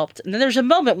really helped. And then there's a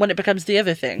moment when it becomes the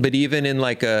other thing. But even in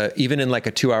like a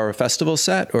 2-hour festival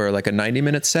set or like a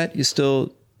 90-minute set,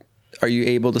 are you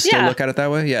able to still look at it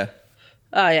that way? Yeah.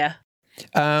 Oh yeah.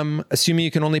 Assuming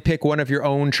you can only pick one of your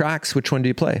own tracks, which one do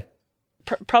you play?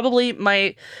 Probably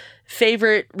my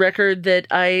favorite record that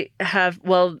I have,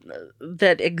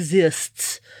 that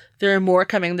exists. There are more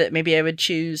coming that maybe I would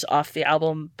choose off the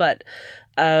album, but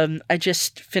I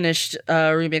just finished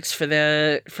a remix for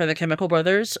the Chemical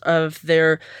Brothers of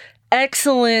their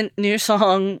excellent new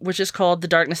song, which is called "The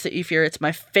Darkness That You Fear." It's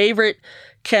my favorite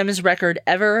Chems record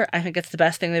ever. I think it's the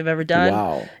best thing they've ever done.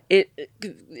 Wow!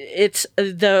 It's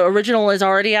the original is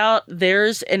already out,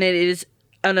 theirs, and it is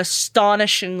an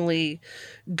astonishingly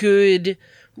good,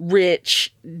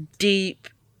 rich, deep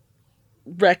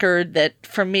record that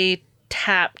for me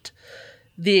tapped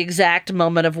the exact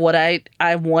moment of what I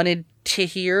wanted to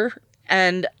hear,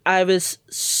 and I was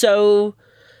so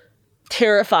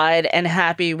terrified and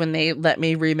happy when they let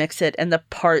me remix it, and the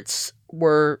parts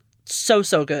were so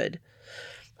good.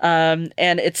 And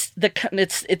it's the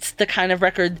kind of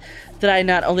record that I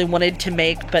not only wanted to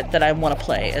make but that I want to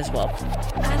play as well.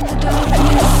 And the darkness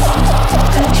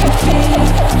that you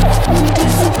feel will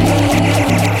disappear.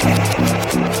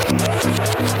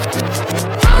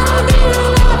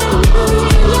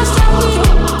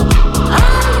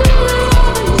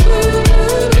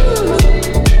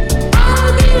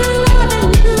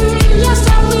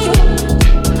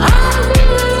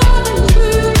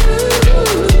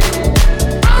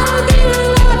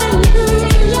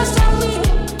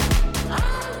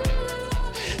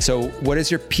 So what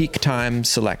is your peak time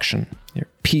selection? Your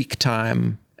peak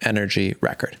time energy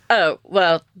record? Oh,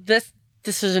 well, this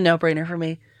is a no-brainer for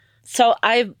me. So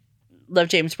I love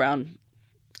James Brown.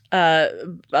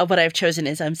 What I've chosen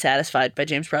is I'm Satisfied by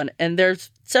James Brown, and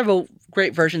there's several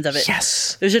great versions of it.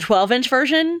 Yes. There's a 12-inch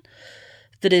version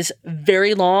that is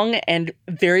very long and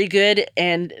very good,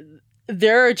 and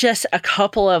there are just a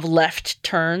couple of left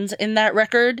turns in that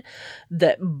record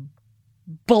that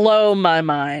blow my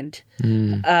mind.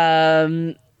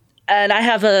 And I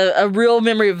have a real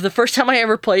memory of the first time I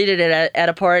ever played it at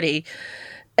a party.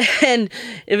 And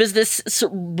it was this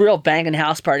real banging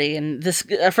house party. And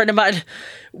a friend of mine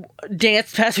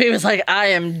danced past me and was like, I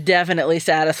am definitely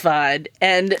satisfied.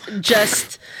 And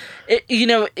just,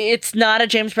 it's not a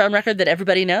James Brown record that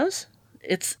everybody knows.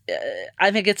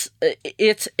 I think it's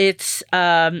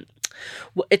a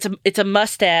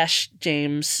mustache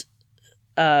James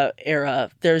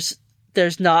era.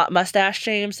 There's not Mustache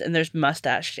James and there's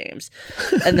Mustache James.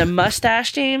 And the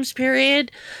Mustache James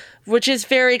period, which is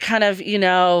very kind of,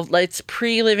 like it's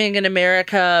pre-Living in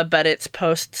America, but it's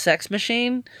post-Sex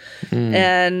Machine.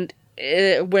 And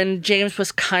when James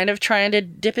was kind of trying to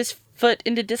dip his foot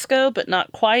into disco, but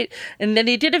not quite. And then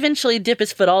he did eventually dip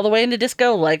his foot all the way into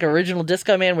disco, like Original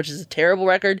Disco Man, which is a terrible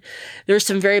record. There's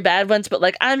some very bad ones, but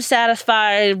like I'm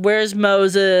Satisfied, Where's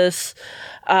Moses,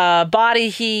 Body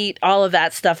Heat, all of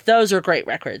that stuff. Those are great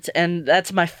records, and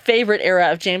that's my favorite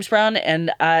era of James Brown.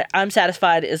 And I'm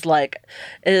Satisfied is like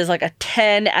a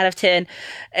 10 out of 10.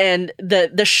 And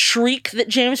the shriek that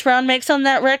James Brown makes on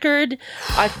that record,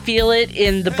 I feel it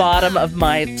in the bottom of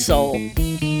my soul.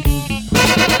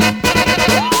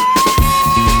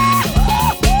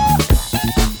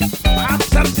 I'm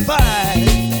satisfied.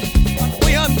 The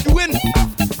way I'm doing,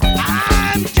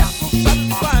 I'm just so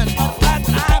satisfied. I'm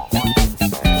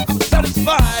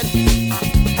satisfied.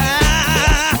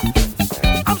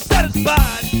 I'm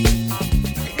satisfied.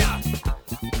 Yeah.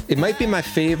 It might be my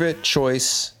favorite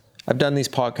choice. I've done these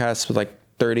podcasts with like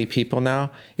 30 people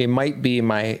now. It might be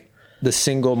the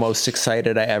single most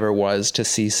excited I ever was to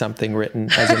see something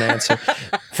written as an answer.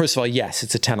 First of all, yes,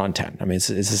 it's a 10 on 10. I mean, this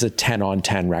is a 10 on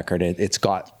 10 record. It's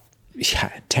got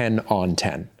 10 on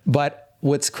 10. But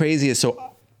what's crazy is,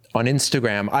 so on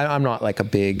Instagram, I'm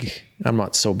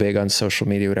not so big on social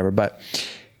media, whatever, but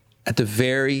at the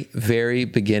very, very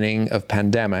beginning of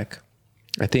pandemic,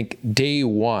 I think day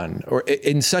one, or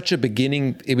in such a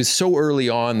beginning, it was so early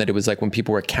on that it was like when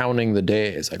people were counting the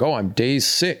days, like, oh, I'm day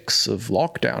 6 of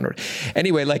lockdown. Or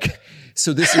anyway, like,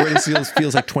 so this is what it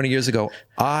feels like 20 years ago.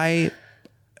 It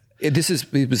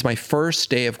was my first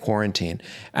day of quarantine,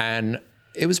 and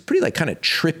it was pretty like kind of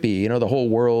trippy, you know, the whole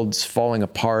world's falling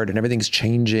apart and everything's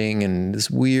changing and this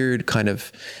weird kind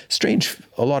of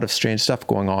a lot of strange stuff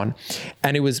going on.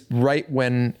 And it was right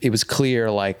when it was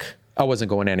clear, like, I wasn't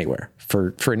going anywhere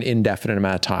for an indefinite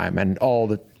amount of time, and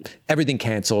everything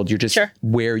canceled. You're just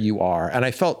where you are. And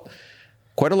I felt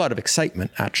quite a lot of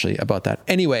excitement actually about that.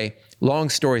 Anyway, long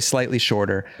story slightly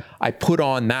shorter, I put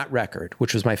on that record,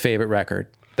 which was my favorite record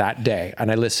that day, and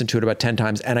I listened to it about 10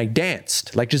 times, and I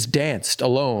danced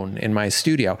alone in my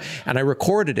studio, and I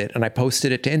recorded it and I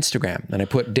posted it to Instagram, and I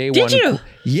put day one. Did you?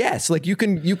 Yes. Like you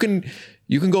can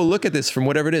go look at this from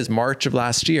whatever it is, March of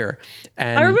last year.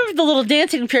 And I remember the little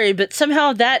dancing period, but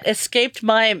somehow that escaped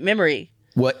my memory.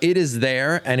 Well, it is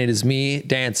there, and it is me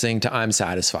dancing to I'm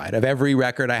Satisfied, of every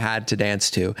record I had to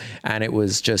dance to. And it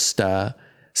was just,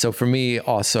 so for me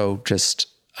also just,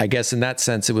 I guess in that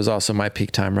sense, it was also my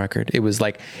peak time record. It was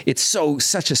like, it's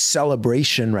such a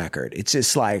celebration record. It's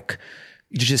just like,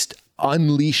 you're just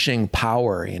unleashing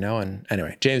power, you know? And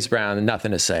anyway, James Brown,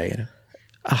 nothing to say, you know?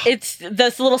 It's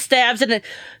those little stabs and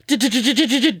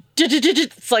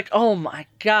it's like, oh my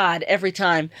God, every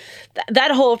time. That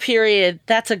whole period,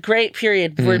 that's a great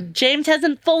period where James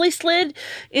hasn't fully slid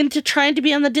into trying to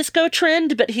be on the disco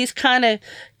trend, but he's kind of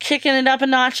kicking it up a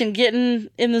notch and getting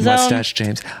in the zone.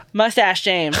 Mustache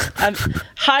James.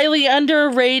 Highly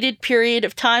underrated period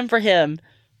of time for him.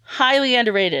 Highly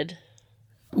underrated.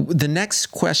 The next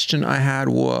question I had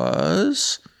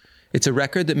was... It's a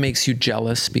record that makes you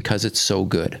jealous because it's so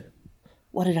good.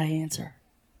 What did I answer?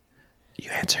 You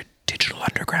answered Digital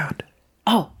Underground.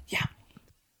 Oh, yeah.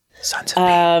 Sons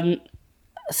of the P.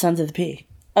 Sons of the P.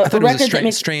 I thought it was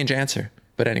a strange answer,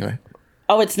 but anyway.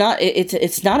 Oh, it's not.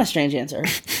 It's not a strange answer.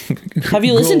 Have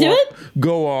you listened to it?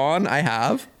 Go on. I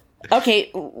have.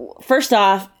 Okay. First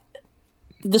off,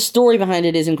 the story behind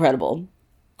it is incredible.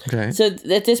 Okay. So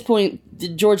at this point,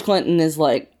 George Clinton is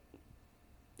like,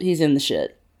 he's in the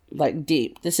shit. Like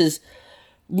deep. This is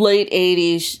late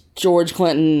 80s George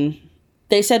Clinton.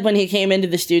 They said when he came into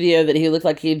the studio that he looked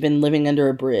like he'd been living under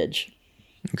a bridge.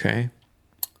 Okay.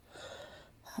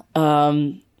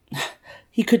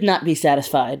 He could not be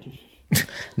satisfied.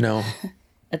 No.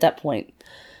 At that point.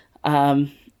 But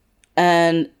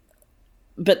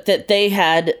that they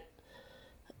had,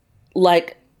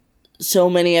 like so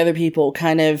many other people,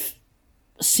 kind of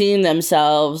seen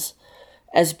themselves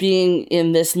as being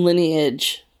in this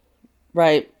lineage.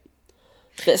 Right.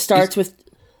 That starts with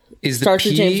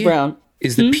James Brown.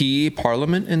 Is the P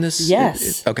Parliament in this?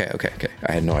 Yes. Okay.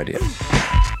 I had no idea.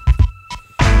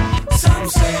 Some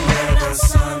say we're the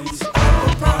sons of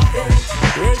a prophet.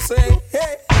 They say,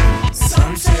 hey.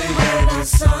 Some say we're the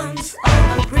sons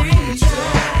of a preacher.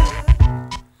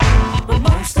 But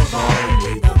most of all,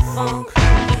 we need the funk.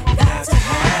 Got to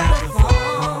have the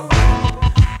funk.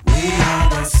 We are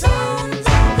the sons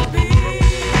of the beat.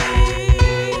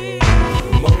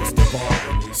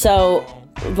 So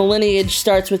the lineage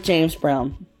starts with James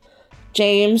Brown.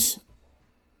 James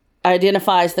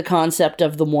identifies the concept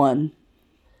of the one.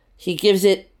 He gives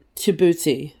it to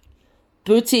Bootsy.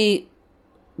 Bootsy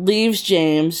leaves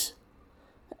James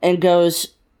and goes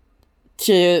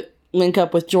to link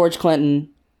up with George Clinton,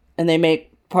 and they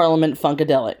make Parliament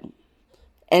Funkadelic,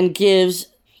 and gives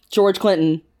George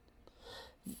Clinton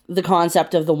the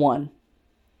concept of the one,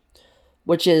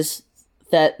 which is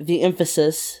that the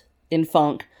emphasis in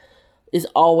funk is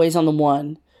always on the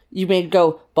one. You may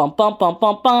go bum bum bum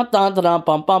bum bum dun dun dun,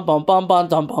 bum bum bum bum bum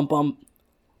dum bum bum.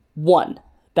 One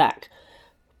back,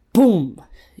 boom.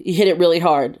 You hit it really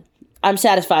hard. I'm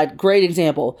satisfied. Great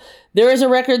example. There is a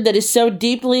record that is so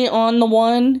deeply on the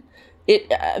one,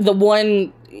 the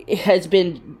one has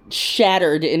been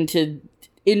shattered into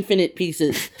infinite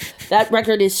pieces. That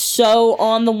record is so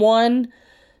on the one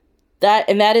that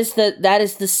is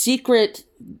the secret.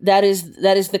 That is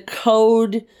the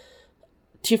code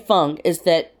to funk, is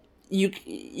that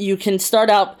you can start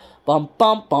out bum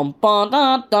bum bum bum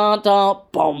da da da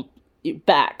bum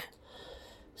back.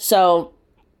 So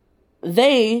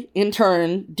they, in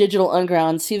turn, Digital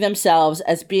Underground, see themselves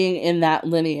as being in that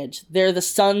lineage. They're the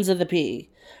sons of the P.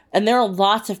 And there are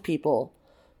lots of people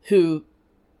who...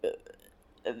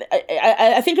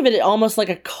 I think of it almost like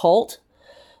a cult.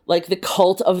 Like the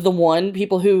cult of the one.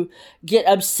 People who get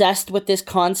obsessed with this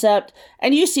concept.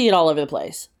 And you see it all over the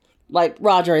place. Like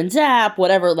Roger and Zapp,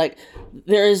 whatever. Like,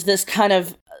 there is this kind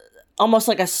of... almost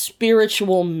like a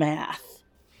spiritual math.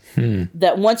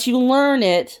 That once you learn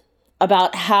it...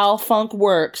 about how funk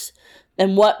works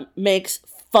and what makes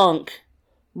funk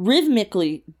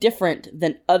rhythmically different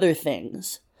than other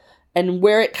things, and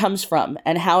where it comes from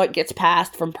and how it gets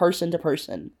passed from person to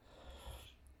person,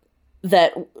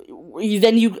 that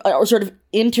you sort of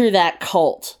enter that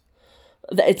cult.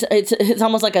 It's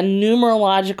almost like a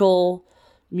numerological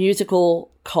musical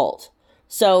cult.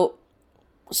 So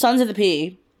Sons of the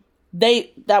P,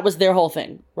 that was their whole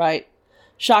thing, right?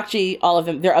 Shakji, all of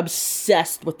them, they're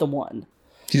obsessed with the one.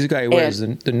 He's the guy who wears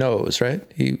the nose, right?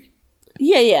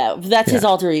 Yeah. That's his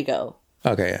alter ego.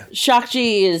 Okay, yeah.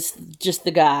 Shakji is just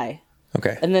the guy.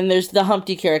 Okay. And then there's the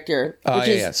Humpty character.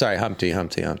 Sorry, Humpty.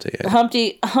 Yeah.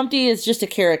 Humpty is just a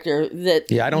character that...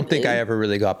 Yeah, I don't think I ever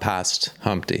really got past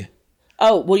Humpty.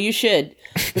 Oh, well, you should.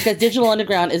 Because Digital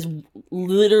Underground is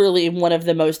literally one of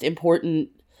the most important...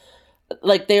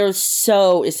 Like, they're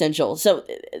so essential. So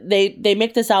they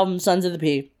make this album, Sons of the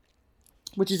P,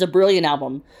 which is a brilliant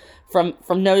album from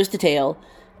nose to tail.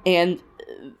 And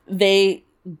they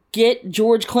get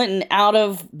George Clinton out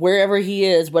of wherever he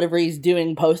is, whatever he's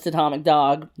doing post-Atomic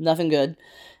Dog, nothing good,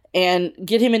 and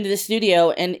get him into the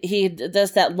studio. And he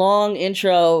does that long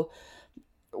intro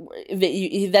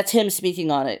that's him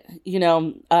speaking on it, you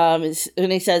know. And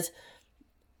he says,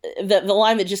 the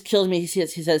line that just kills me, he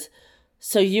says,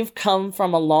 "So you've come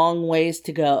from a long ways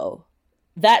to go."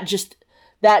 That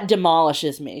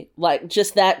demolishes me. Like,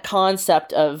 just that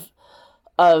concept of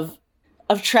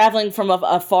traveling from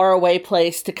a faraway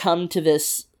place to come to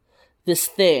this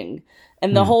thing.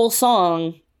 And the whole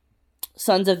song,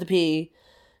 Sons of the P,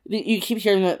 you keep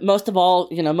hearing that most of all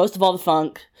the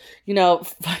funk, you know,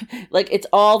 like it's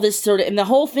all this sort of, and the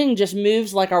whole thing just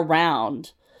moves like a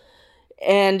round.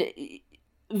 And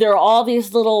there are all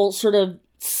these little sort of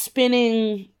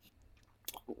spinning,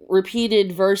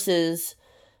 repeated verses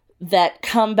that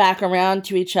come back around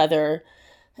to each other,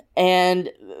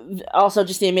 and also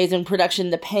just the amazing production,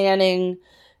 the panning.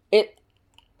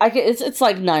 It's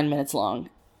like 9 minutes long.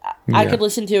 Yeah. I could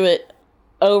listen to it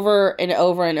over and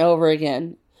over and over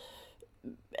again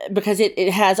because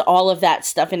it has all of that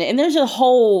stuff in it, and there's a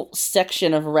whole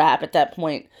section of rap at that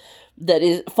point that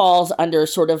falls under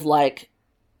sort of like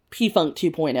P-Funk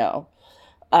 2.0.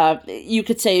 You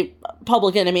could say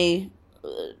Public Enemy,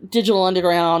 Digital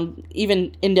Underground,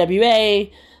 even NWA,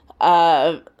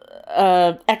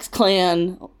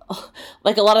 X-Clan,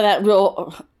 like a lot of that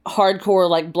real hardcore,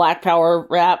 like Black Power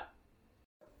rap.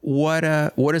 What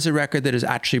is a record that has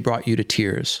actually brought you to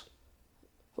tears?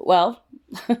 Well,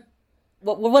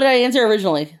 what did I answer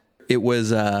originally? It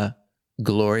was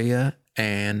Gloria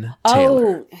Ann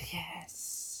Taylor. Oh,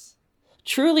 yes.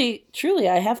 Truly,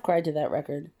 I have cried to that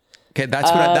record. Okay,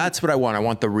 that's what I want. I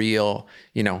want the real,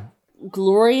 you know.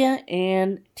 Gloria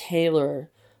Ann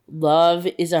Taylor, Love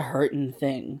is a Hurtin'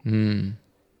 Thing.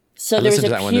 So I listened to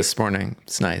that one this morning.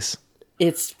 It's nice.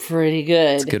 It's pretty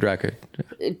good. It's a good record.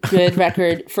 Good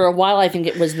record. For a while, I think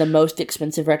it was the most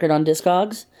expensive record on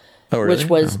Discogs. Oh, really?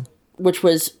 Which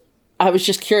was, I was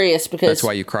just curious because... That's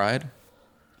why you cried?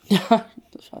 Like,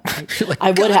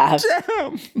 I would have.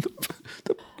 Damn.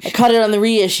 I caught it on the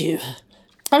reissue.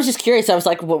 I was just curious. I was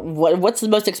like, what's the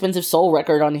most expensive soul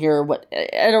record on here?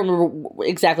 I don't remember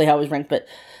exactly how it was ranked, but,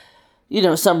 you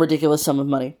know, some ridiculous sum of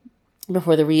money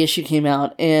before the reissue came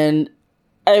out. And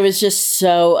I was just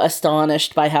so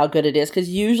astonished by how good it is. Because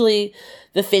usually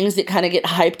the things that kind of get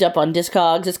hyped up on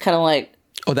Discogs, it's kind of like...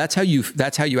 Oh, that's how you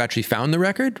actually found the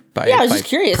record? Yeah, I was just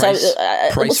curious. Price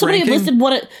somebody ranking?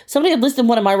 had listed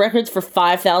one of my records for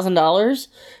 $5,000.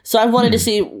 So I wanted to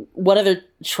see what other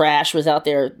trash was out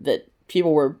there that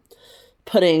people were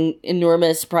putting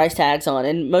enormous price tags on,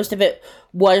 and most of it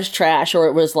was trash, or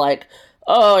it was like,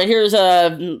 oh, there's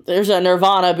a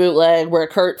Nirvana bootleg where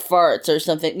Kurt farts or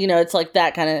something. You know, it's like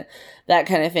that kind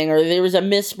of thing. Or there was a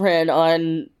misprint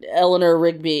on Eleanor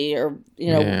Rigby, or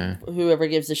whoever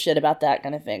gives a shit about that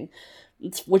kind of thing,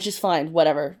 which is fine.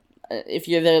 Whatever. If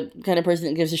you're the kind of person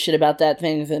that gives a shit about that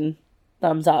thing, then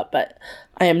thumbs up. But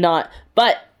I am not.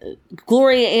 But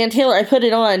Gloria Ann Taylor, I put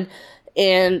it on,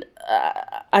 and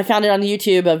I found it on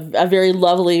YouTube, a very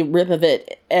lovely rip of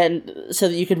it, and so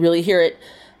that you could really hear it.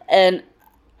 And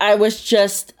I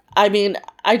just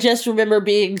remember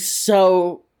being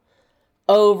so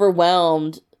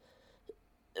overwhelmed.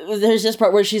 There's this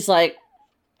part where she's like,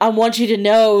 I want you to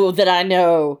know that I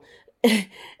know.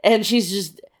 And she's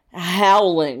just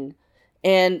howling.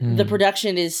 And the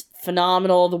production is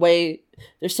phenomenal. The way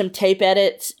there's some tape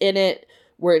edits in it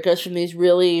where it goes from these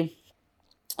really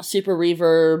super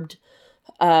reverbed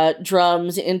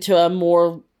drums into a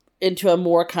more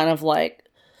kind of like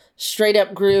straight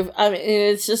up groove. I mean,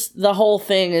 it's just, the whole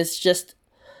thing is just,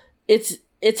 it's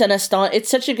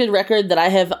such a good record that I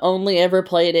have only ever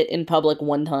played it in public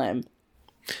one time.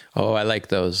 Oh, I like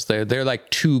those. They're like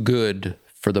too good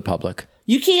for the public.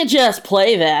 You can't just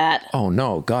play that. Oh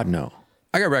no, God no.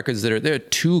 I got records that they're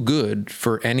too good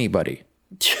for anybody.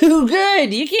 Too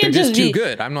good. You can't They're just too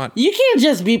good. You can't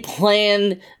just be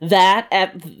playing that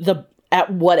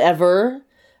at whatever.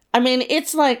 I mean,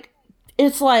 it's like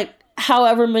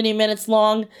however many minutes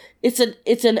long. It's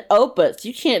an opus.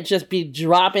 You can't just be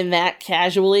dropping that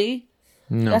casually.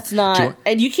 No. That's not,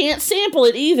 and you can't sample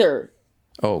it either.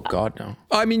 Oh God, no.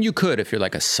 I mean, you could if you're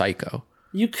like a psycho.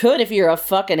 You could if you're a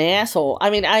fucking asshole. I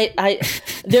mean,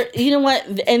 there. You know what?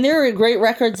 And there are great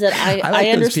records that I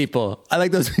like those people. I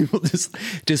like those people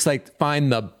just like find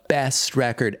the best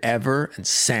record ever and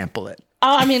sample it.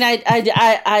 Oh, I mean, I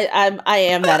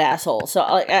am that asshole. So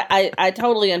I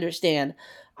totally understand.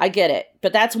 I get it.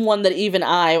 But that's one that even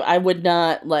I would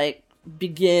not like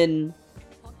begin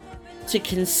to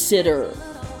consider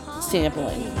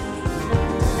sampling.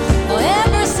 For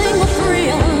every single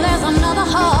thrill, there's another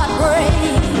heartbreak.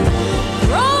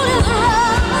 Road is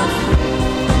rough,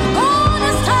 going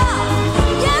is tough.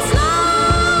 Yes, love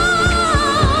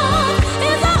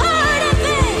is a hurting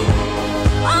thing.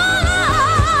 Oh,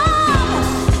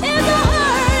 love is a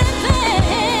hurting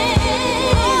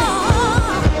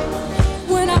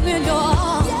thing. When I'm in your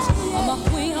arms, I'm a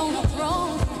queen on a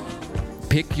throne.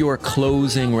 Pick your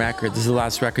closing record. This is the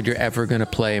last record you're ever going to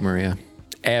play, Maria.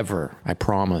 Ever. I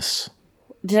promise.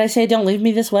 Did I say Don't Leave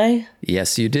Me This Way?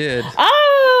 Yes, you did.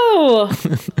 Oh!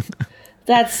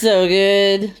 That's so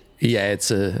good. Yeah, it's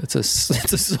a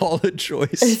solid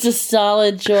choice. It's a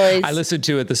solid choice. I listened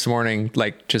to it this morning,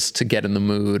 like just to get in the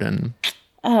mood, and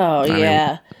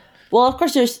yeah. Well, of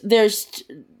course, there's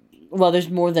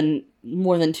more than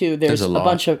two. There's a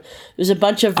bunch of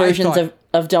versions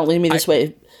of Don't Leave Me This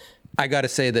Way. I got to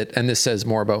say that, and this says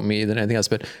more about me than anything else,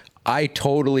 but I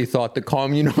totally thought the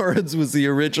Communards was the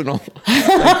original.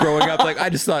 Like growing up, like I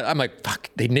just thought, I'm like, fuck,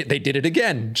 they did it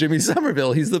again. Jimmy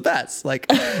Somerville, he's the best. Like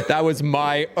that was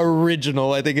my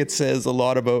original. I think it says a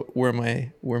lot about where my.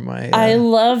 I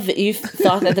love that you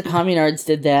thought that the Communards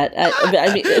did that.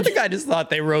 I mean, I think I just thought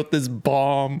they wrote this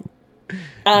bomb.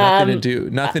 Nothing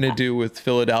to do with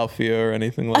Philadelphia or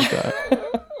anything like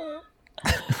that.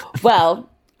 Well,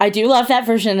 I do love that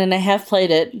version, and I have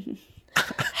played it.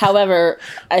 However,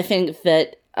 I think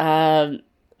that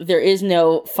there is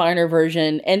no finer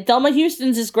version, and Thelma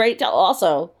Houston's is great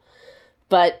also,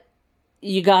 but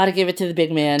you got to give it to the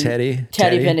big man, Teddy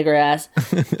Pendergrass.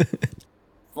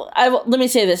 Let me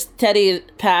say this: Teddy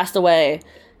passed away.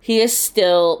 He is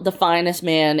still the finest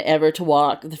man ever to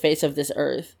walk the face of this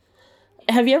earth.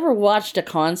 Have you ever watched a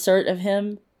concert of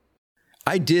him?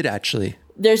 I did actually.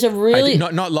 There's a really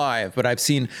not live, but I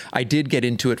did get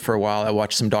into it for a while. I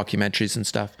watched some documentaries and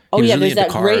stuff. Oh yeah, there's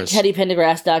that great Teddy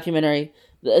Pendergrass documentary.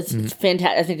 It's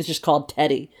fantastic. I think it's just called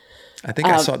Teddy. I think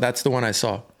I saw. That's the one I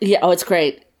saw. Yeah. Oh, it's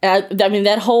great. I mean,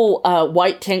 that whole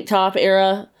white tank top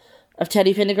era of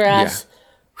Teddy Pendergrass.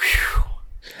 Yeah.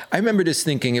 I remember just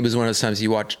thinking it was one of those times you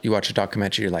watch a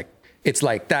documentary. You're like, it's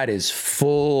like that is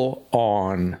full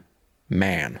on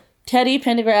man. Teddy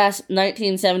Pendergrass,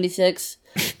 1976.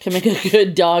 Can make a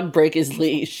good dog break his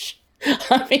leash.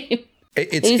 I mean,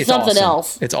 it's something awesome.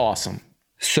 else. It's awesome.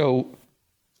 So,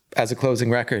 as a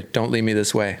closing record, Don't Leave Me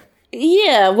This Way.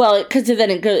 Yeah, well, because then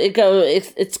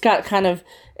it's got kind of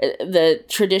the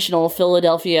traditional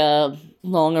Philadelphia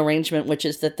long arrangement, which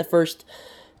is that the first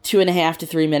 2.5 to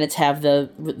 3 minutes have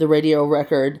the radio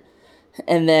record,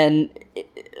 and then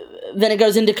it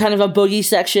goes into kind of a boogie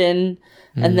section,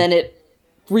 and then it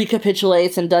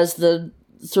recapitulates and does the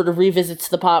sort of revisits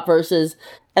the pop verses,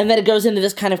 and then it goes into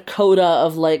this kind of coda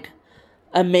of like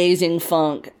amazing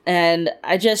funk. And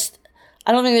I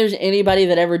don't think there's anybody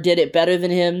that ever did it better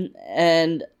than him,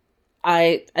 and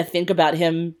I think about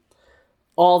him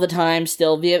all the time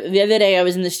still. The other day I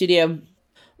was in the studio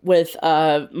with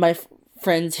my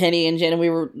friends Henny and Jen, and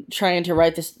we were trying to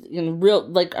write this I'm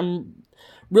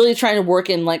really trying to work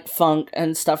in like funk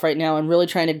and stuff right now, and really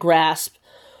trying to grasp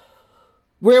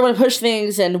where I want to push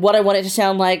things and what I want it to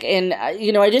sound like. And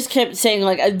I just kept saying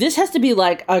like, this has to be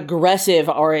like aggressive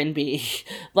R&B,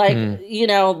 like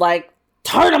like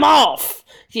turn them off,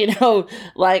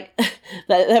 like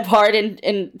that part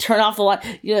and turn off the light,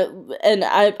 and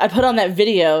I put on that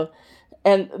video,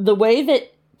 and the way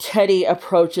that Teddy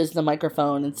approaches the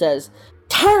microphone and says,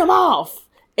 turn them off,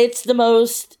 it's the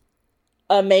most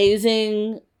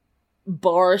amazing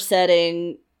bar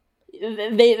setting.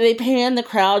 They pan the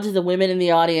crowd to the women in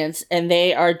the audience, and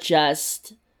they are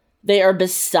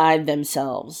beside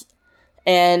themselves.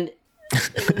 And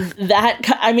that,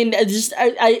 I mean, it's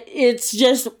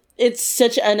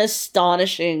such an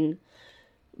astonishing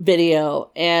video.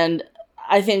 And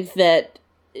I think that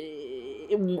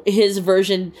his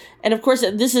version, and of course,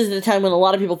 this is the time when a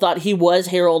lot of people thought he was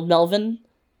Harold Melvin,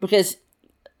 because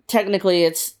technically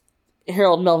it's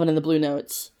Harold Melvin and the Blue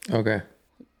Notes. Okay.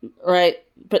 Right?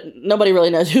 But nobody really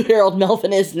knows who Harold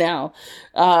Melvin is now.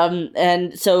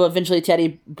 And so eventually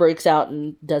Teddy breaks out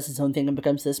and does his own thing and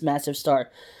becomes this massive star.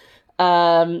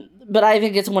 But I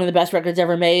think it's one of the best records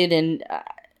ever made, and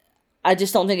I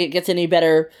just don't think it gets any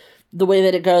better the way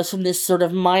that it goes from this sort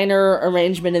of minor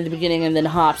arrangement in the beginning and then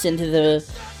hops into the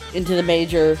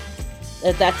major.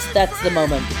 That's the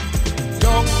moment.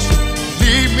 Don't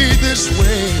leave me this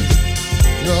way,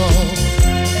 no.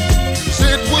 'Cause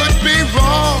it would be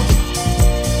wrong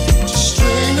to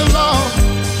string along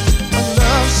a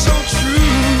love so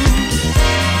true.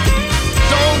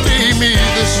 Don't leave me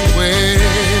this way.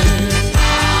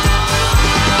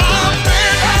 Oh,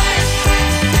 baby,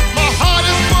 my heart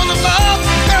is full of love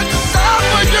and desire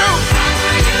for you.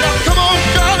 Now come on,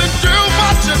 girl, and do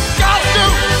what you gotta do.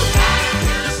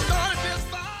 It's gonna be a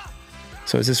star.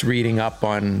 So is this reading up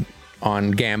on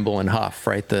Gamble and Huff,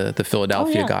 right? The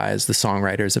Philadelphia guys, the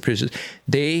songwriters, the producers.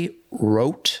 They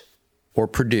wrote or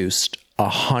produced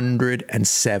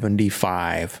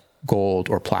 175 gold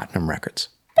or platinum records.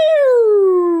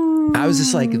 I was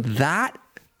just like, that.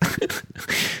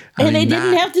 And they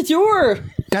didn't have to tour.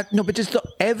 But just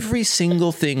every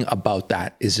single thing about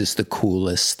that is just the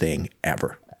coolest thing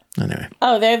ever. Anyway.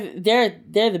 Oh, they're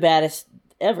the baddest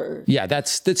ever. Yeah, that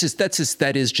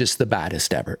is just the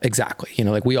baddest ever. Exactly.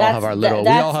 Like we all have our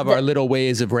little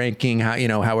ways of ranking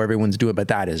how everyone's doing, but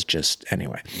that is just,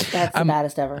 anyway. That's the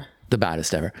baddest ever. The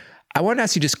baddest ever. I want to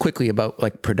ask you just quickly about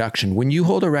like production. When you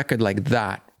hold a record like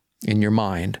that in your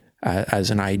mind as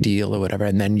an ideal or whatever,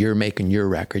 and then you're making your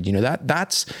record,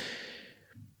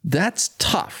 that's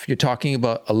tough. You're talking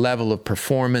about a level of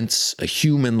performance, a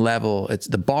human level.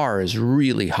 The bar is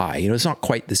really high. It's not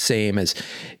quite the same as,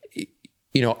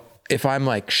 if I'm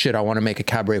like, shit, I want to make a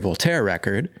Cabaret Voltaire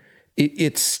record,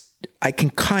 I can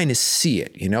kind of see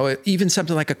it, even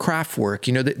something like a Kraftwerk,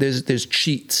 there's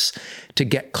cheats to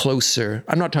get closer.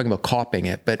 I'm not talking about copying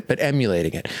it, but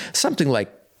emulating it. Something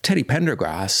like Teddy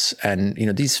Pendergrass and,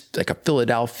 these, like a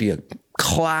Philadelphia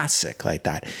classic like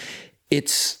that.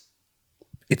 It's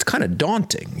kind of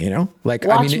daunting, like,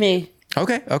 Watch me.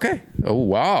 Okay. Oh,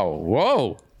 wow.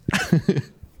 Whoa.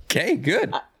 Okay,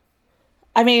 good.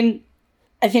 I mean,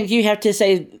 I think you have to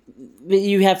say that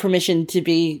you have permission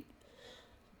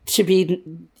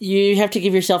you have to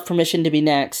give yourself permission to be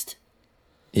next.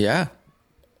 Yeah.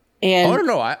 And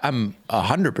no, I'm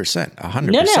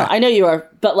 100%. No, I know you are.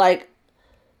 But like,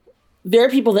 there are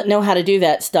people that know how to do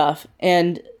that stuff,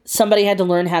 and somebody had to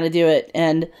learn how to do it.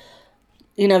 And,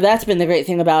 that's been the great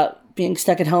thing about being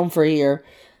stuck at home for a year,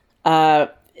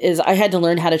 is I had to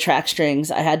learn how to track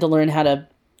strings. I had to learn how to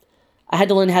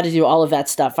do all of that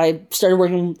stuff. I started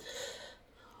working.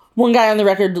 One guy on the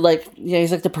record, like,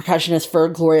 he's like the percussionist for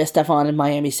Gloria Estefan and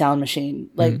Miami Sound Machine.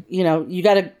 Like, you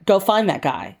got to go find that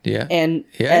guy. Yeah. And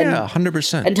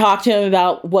 100%. And talk to him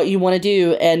about what you want to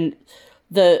do. And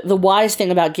the wise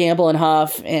thing about Gamble and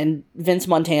Huff and Vince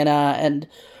Montana and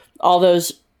all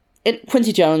those, and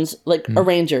Quincy Jones, like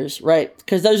arrangers, right?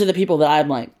 Because those are the people that I'm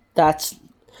like,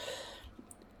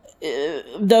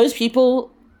 those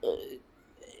people,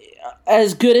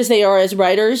 as good as they are as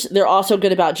writers, they're also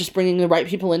good about just bringing the right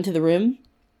people into the room.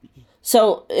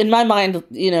 So in my mind,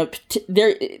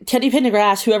 Teddy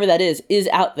Pendergrass, whoever that is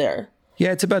out there.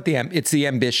 Yeah, it's about it's the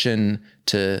ambition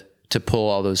to pull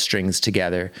all those strings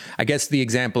together. I guess the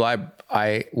example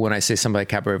I when I say somebody like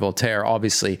Cabaret Voltaire,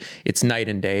 obviously it's night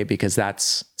and day because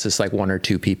that's just like one or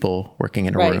two people working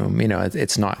in a room.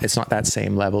 It's not that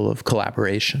same level of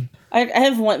collaboration. I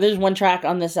have there's one track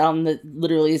on this album that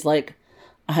literally is like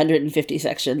 150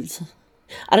 sections.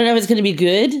 I don't know if it's going to be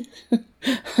good,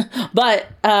 but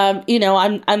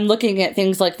I'm looking at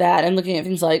things like that. I'm looking at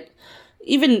things like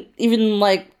even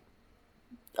like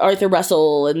Arthur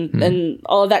Russell and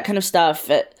all of that kind of stuff,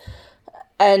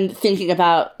 and thinking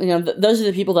about those are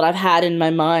the people that I've had in my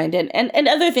mind, and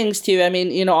other things too. I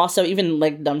mean, also even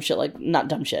like dumb shit, like not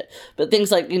dumb shit, but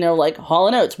things like like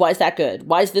Hall & Oates. Why is that good?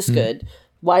 Why is this good?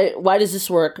 Why does this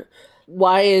work?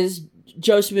 Why is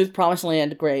Joe Smooth Promised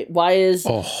Land great? Why is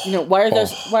why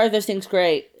are those things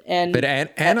great? And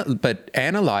but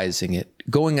analyzing it,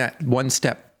 going at one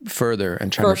step further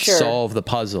and trying to solve the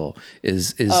puzzle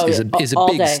is a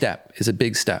big step. Is a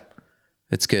big step.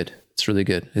 It's good. It's really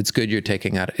good. It's good you're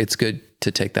taking that. It's good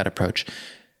to take that approach.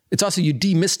 It's also, you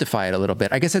demystify it a little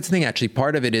bit. I guess that's the thing. Actually,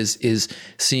 part of it is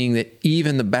seeing that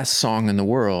even the best song in the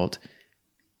world,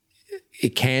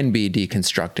 it can be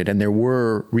deconstructed, and there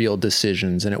were real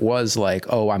decisions, and it was like,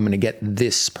 oh, I'm going to get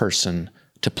this person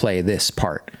to play this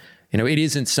part. It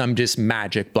isn't some just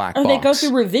magic black box. They go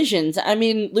through revisions. I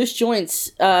mean, Loose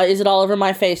Joints, Is It All Over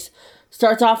My Face,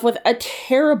 starts off with a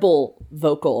terrible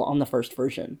vocal on the first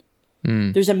version.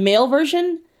 There's a male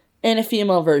version and a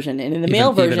female version, and in the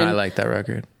male version, even I like that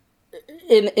record.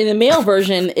 In the male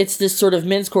version, it's this sort of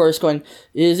men's chorus going,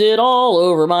 "Is it all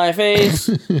over my face?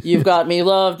 You've got me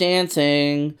love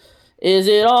dancing. Is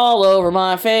it all over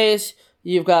my face?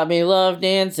 You've got me love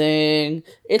dancing."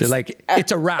 They're like,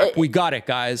 it's a wrap. We got it,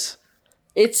 guys.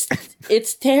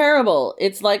 It's terrible.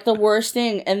 It's like the worst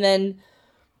thing. And then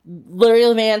Larry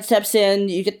Levan steps in.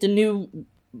 You get the new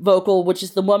vocal, which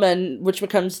is the woman, which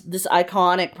becomes this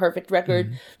iconic, perfect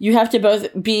record. You have to both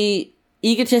be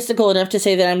egotistical enough to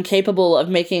say that I'm capable of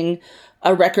making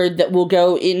a record that will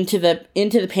go into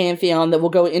the pantheon, that will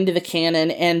go into the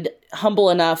canon, and humble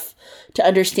enough to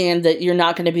understand that you're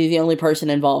not going to be the only person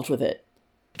involved with it.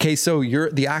 Okay, so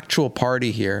you're the actual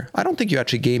party here. I don't think you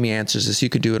actually gave me answers to this. You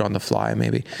could do it on the fly,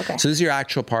 maybe. Okay. So this is your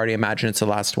actual party. Imagine it's the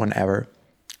last one ever.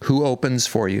 Who opens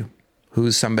for you?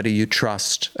 Who's somebody you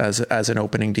trust as an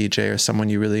opening DJ, or someone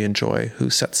you really enjoy? Who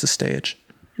sets the stage?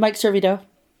 Mike Servito.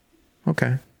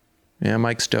 Okay. Yeah,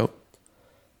 Mike's dope.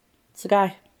 It's the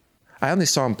guy. I only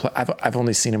saw him play. I've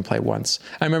only seen him play once.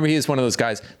 I remember he is one of those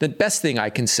guys. The best thing I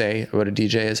can say about a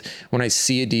DJ is when I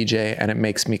see a DJ and it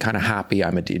makes me kind of happy,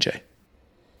 I'm a DJ.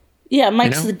 Yeah,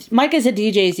 Mike is a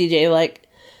DJ's DJ. Like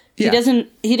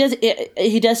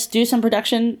he does do some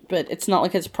production, but it's not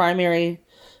like his primary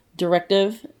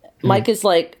directive. Mike is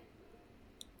like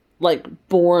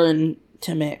born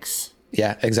to mix.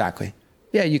 Yeah, exactly.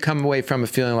 Yeah, you come away from it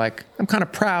feeling like, I'm kind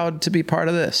of proud to be part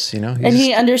of this, And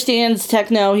he understands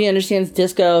techno, he understands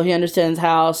disco, he understands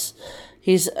house.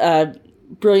 He's a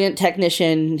brilliant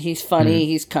technician. He's funny,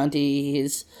 he's cunty,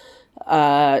 he's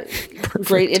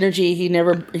great energy. He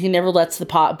never lets the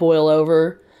pot boil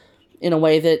over in a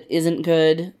way that isn't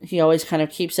good. He always kind of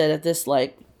keeps it at this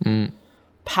like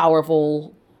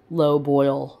powerful low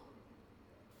boil.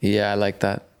 Yeah, I like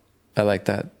that. I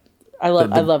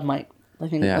love Mike. I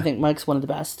think Mike's one of the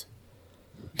best.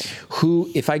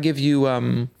 Who, if I give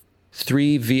you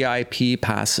 3 VIP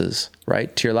passes,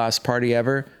 right, to your last party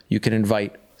ever, you can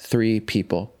invite 3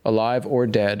 people, alive or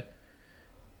dead.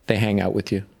 They hang out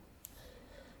with you.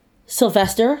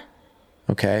 Sylvester.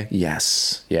 Okay.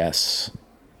 Yes. Liza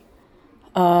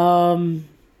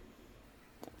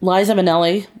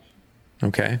Minnelli.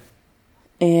 Okay.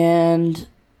 And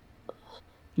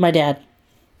my dad.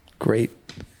 Great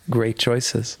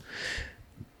choices.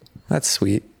 That's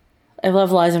sweet. I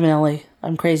love Liza Minnelli.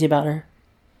 I'm crazy about her.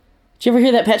 Did you ever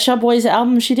hear that Pet Shop Boys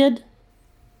album she did?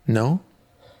 No.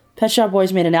 Pet Shop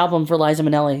Boys made an album for Liza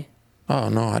Minnelli. Oh,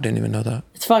 no, I didn't even know that.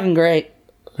 It's fucking great.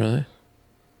 Really?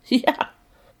 Yeah.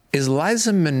 Is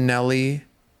Liza Minnelli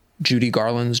Judy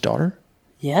Garland's daughter?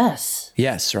 Yes.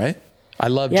 Yes, right? I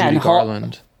love Judy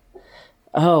Garland.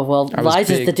 Oh, well,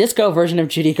 Liza's the disco version of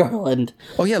Judy Garland.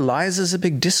 Oh, yeah, Liza's a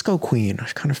big disco queen. I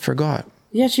kind of forgot.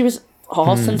 Yeah, she was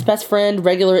Halston's best friend,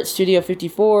 regular at Studio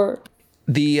 54.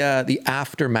 The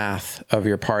aftermath of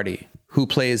your party. Who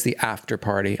plays the after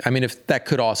party? I mean, if that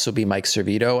could also be Mike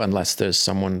Servito, unless there's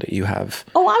someone that you have.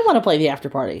 Oh, I want to play the after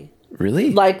party.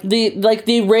 Really? Like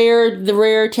the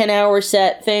rare 10-hour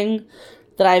set thing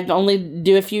that I only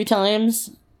do a few times.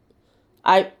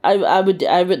 I would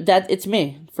that it's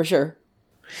me for sure.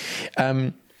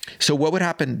 So what would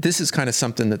happen? This is kind of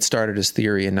something that started as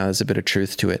theory, and now there's a bit of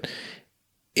truth to it.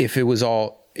 If it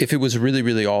was really,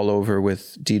 really all over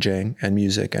with DJing and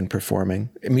music and performing,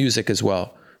 music as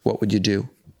well, what would you do?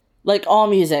 Like all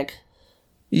music.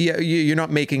 Yeah, you're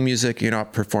not making music. You're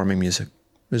not performing music.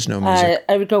 There's no music.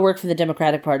 I would go work for the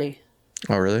Democratic Party.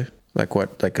 Oh, really? Like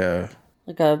what? Like a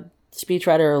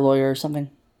speechwriter or a lawyer or something.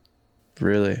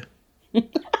 Really?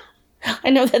 I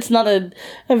know that's not a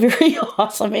very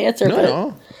awesome answer, but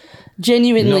No.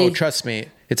 genuinely. No, trust me.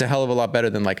 It's a hell of a lot better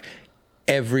than like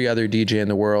every other DJ in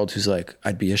the world who's like,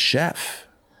 I'd be a chef.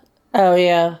 Oh,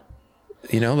 yeah.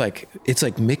 You know, like, it's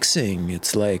like mixing.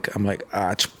 It's like, I'm like,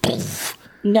 poof.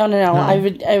 No.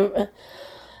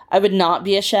 I would not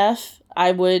be a chef.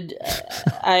 I would,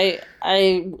 it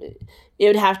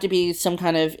would have to be some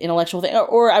kind of intellectual thing,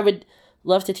 or I would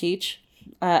love to teach.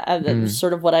 That was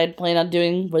sort of what I had planned on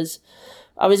doing. Was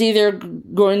I was either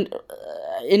going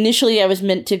initially I was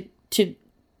meant to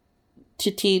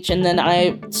teach, and then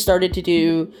I started to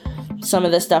do some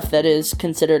of the stuff that is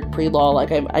considered pre-law.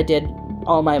 Like I did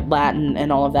all my Latin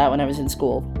and all of that when I was in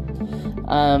school.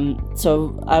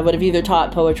 So I would have either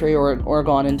taught poetry or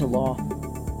gone into law.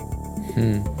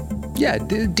 Yeah,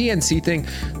 the DNC thing,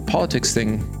 politics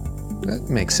thing, that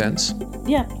makes sense.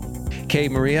 Yeah. Okay,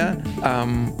 Maria,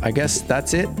 I guess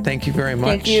that's it. Thank you very much.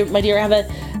 Thank you, my dear. Have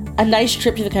a nice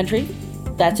trip to the country.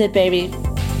 That's it, baby.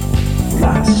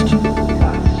 Last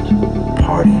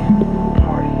party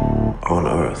on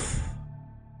Earth.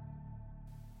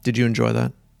 Did you enjoy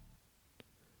that?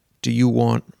 Do you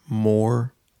want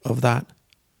more of that?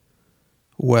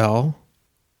 Well,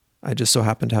 I just so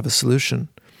happen to have a solution.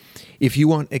 If you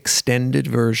want extended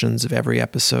versions of every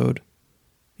episode,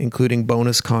 including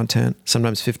bonus content,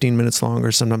 sometimes 15 minutes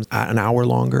longer, sometimes an hour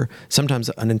longer, sometimes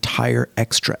an entire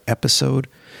extra episode,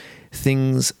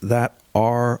 things that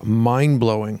are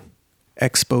mind-blowing,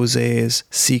 exposés,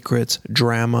 secrets,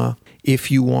 drama. If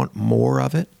you want more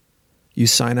of it, you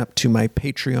sign up to my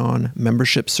Patreon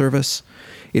membership service.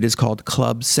 It is called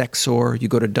Club Sexor. You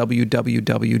go to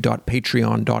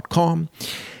www.patreon.com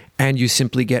and you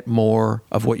simply get more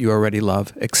of what you already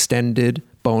love. Extended,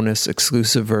 bonus,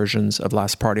 exclusive versions of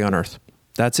Last Party on Earth.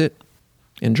 That's it.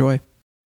 Enjoy.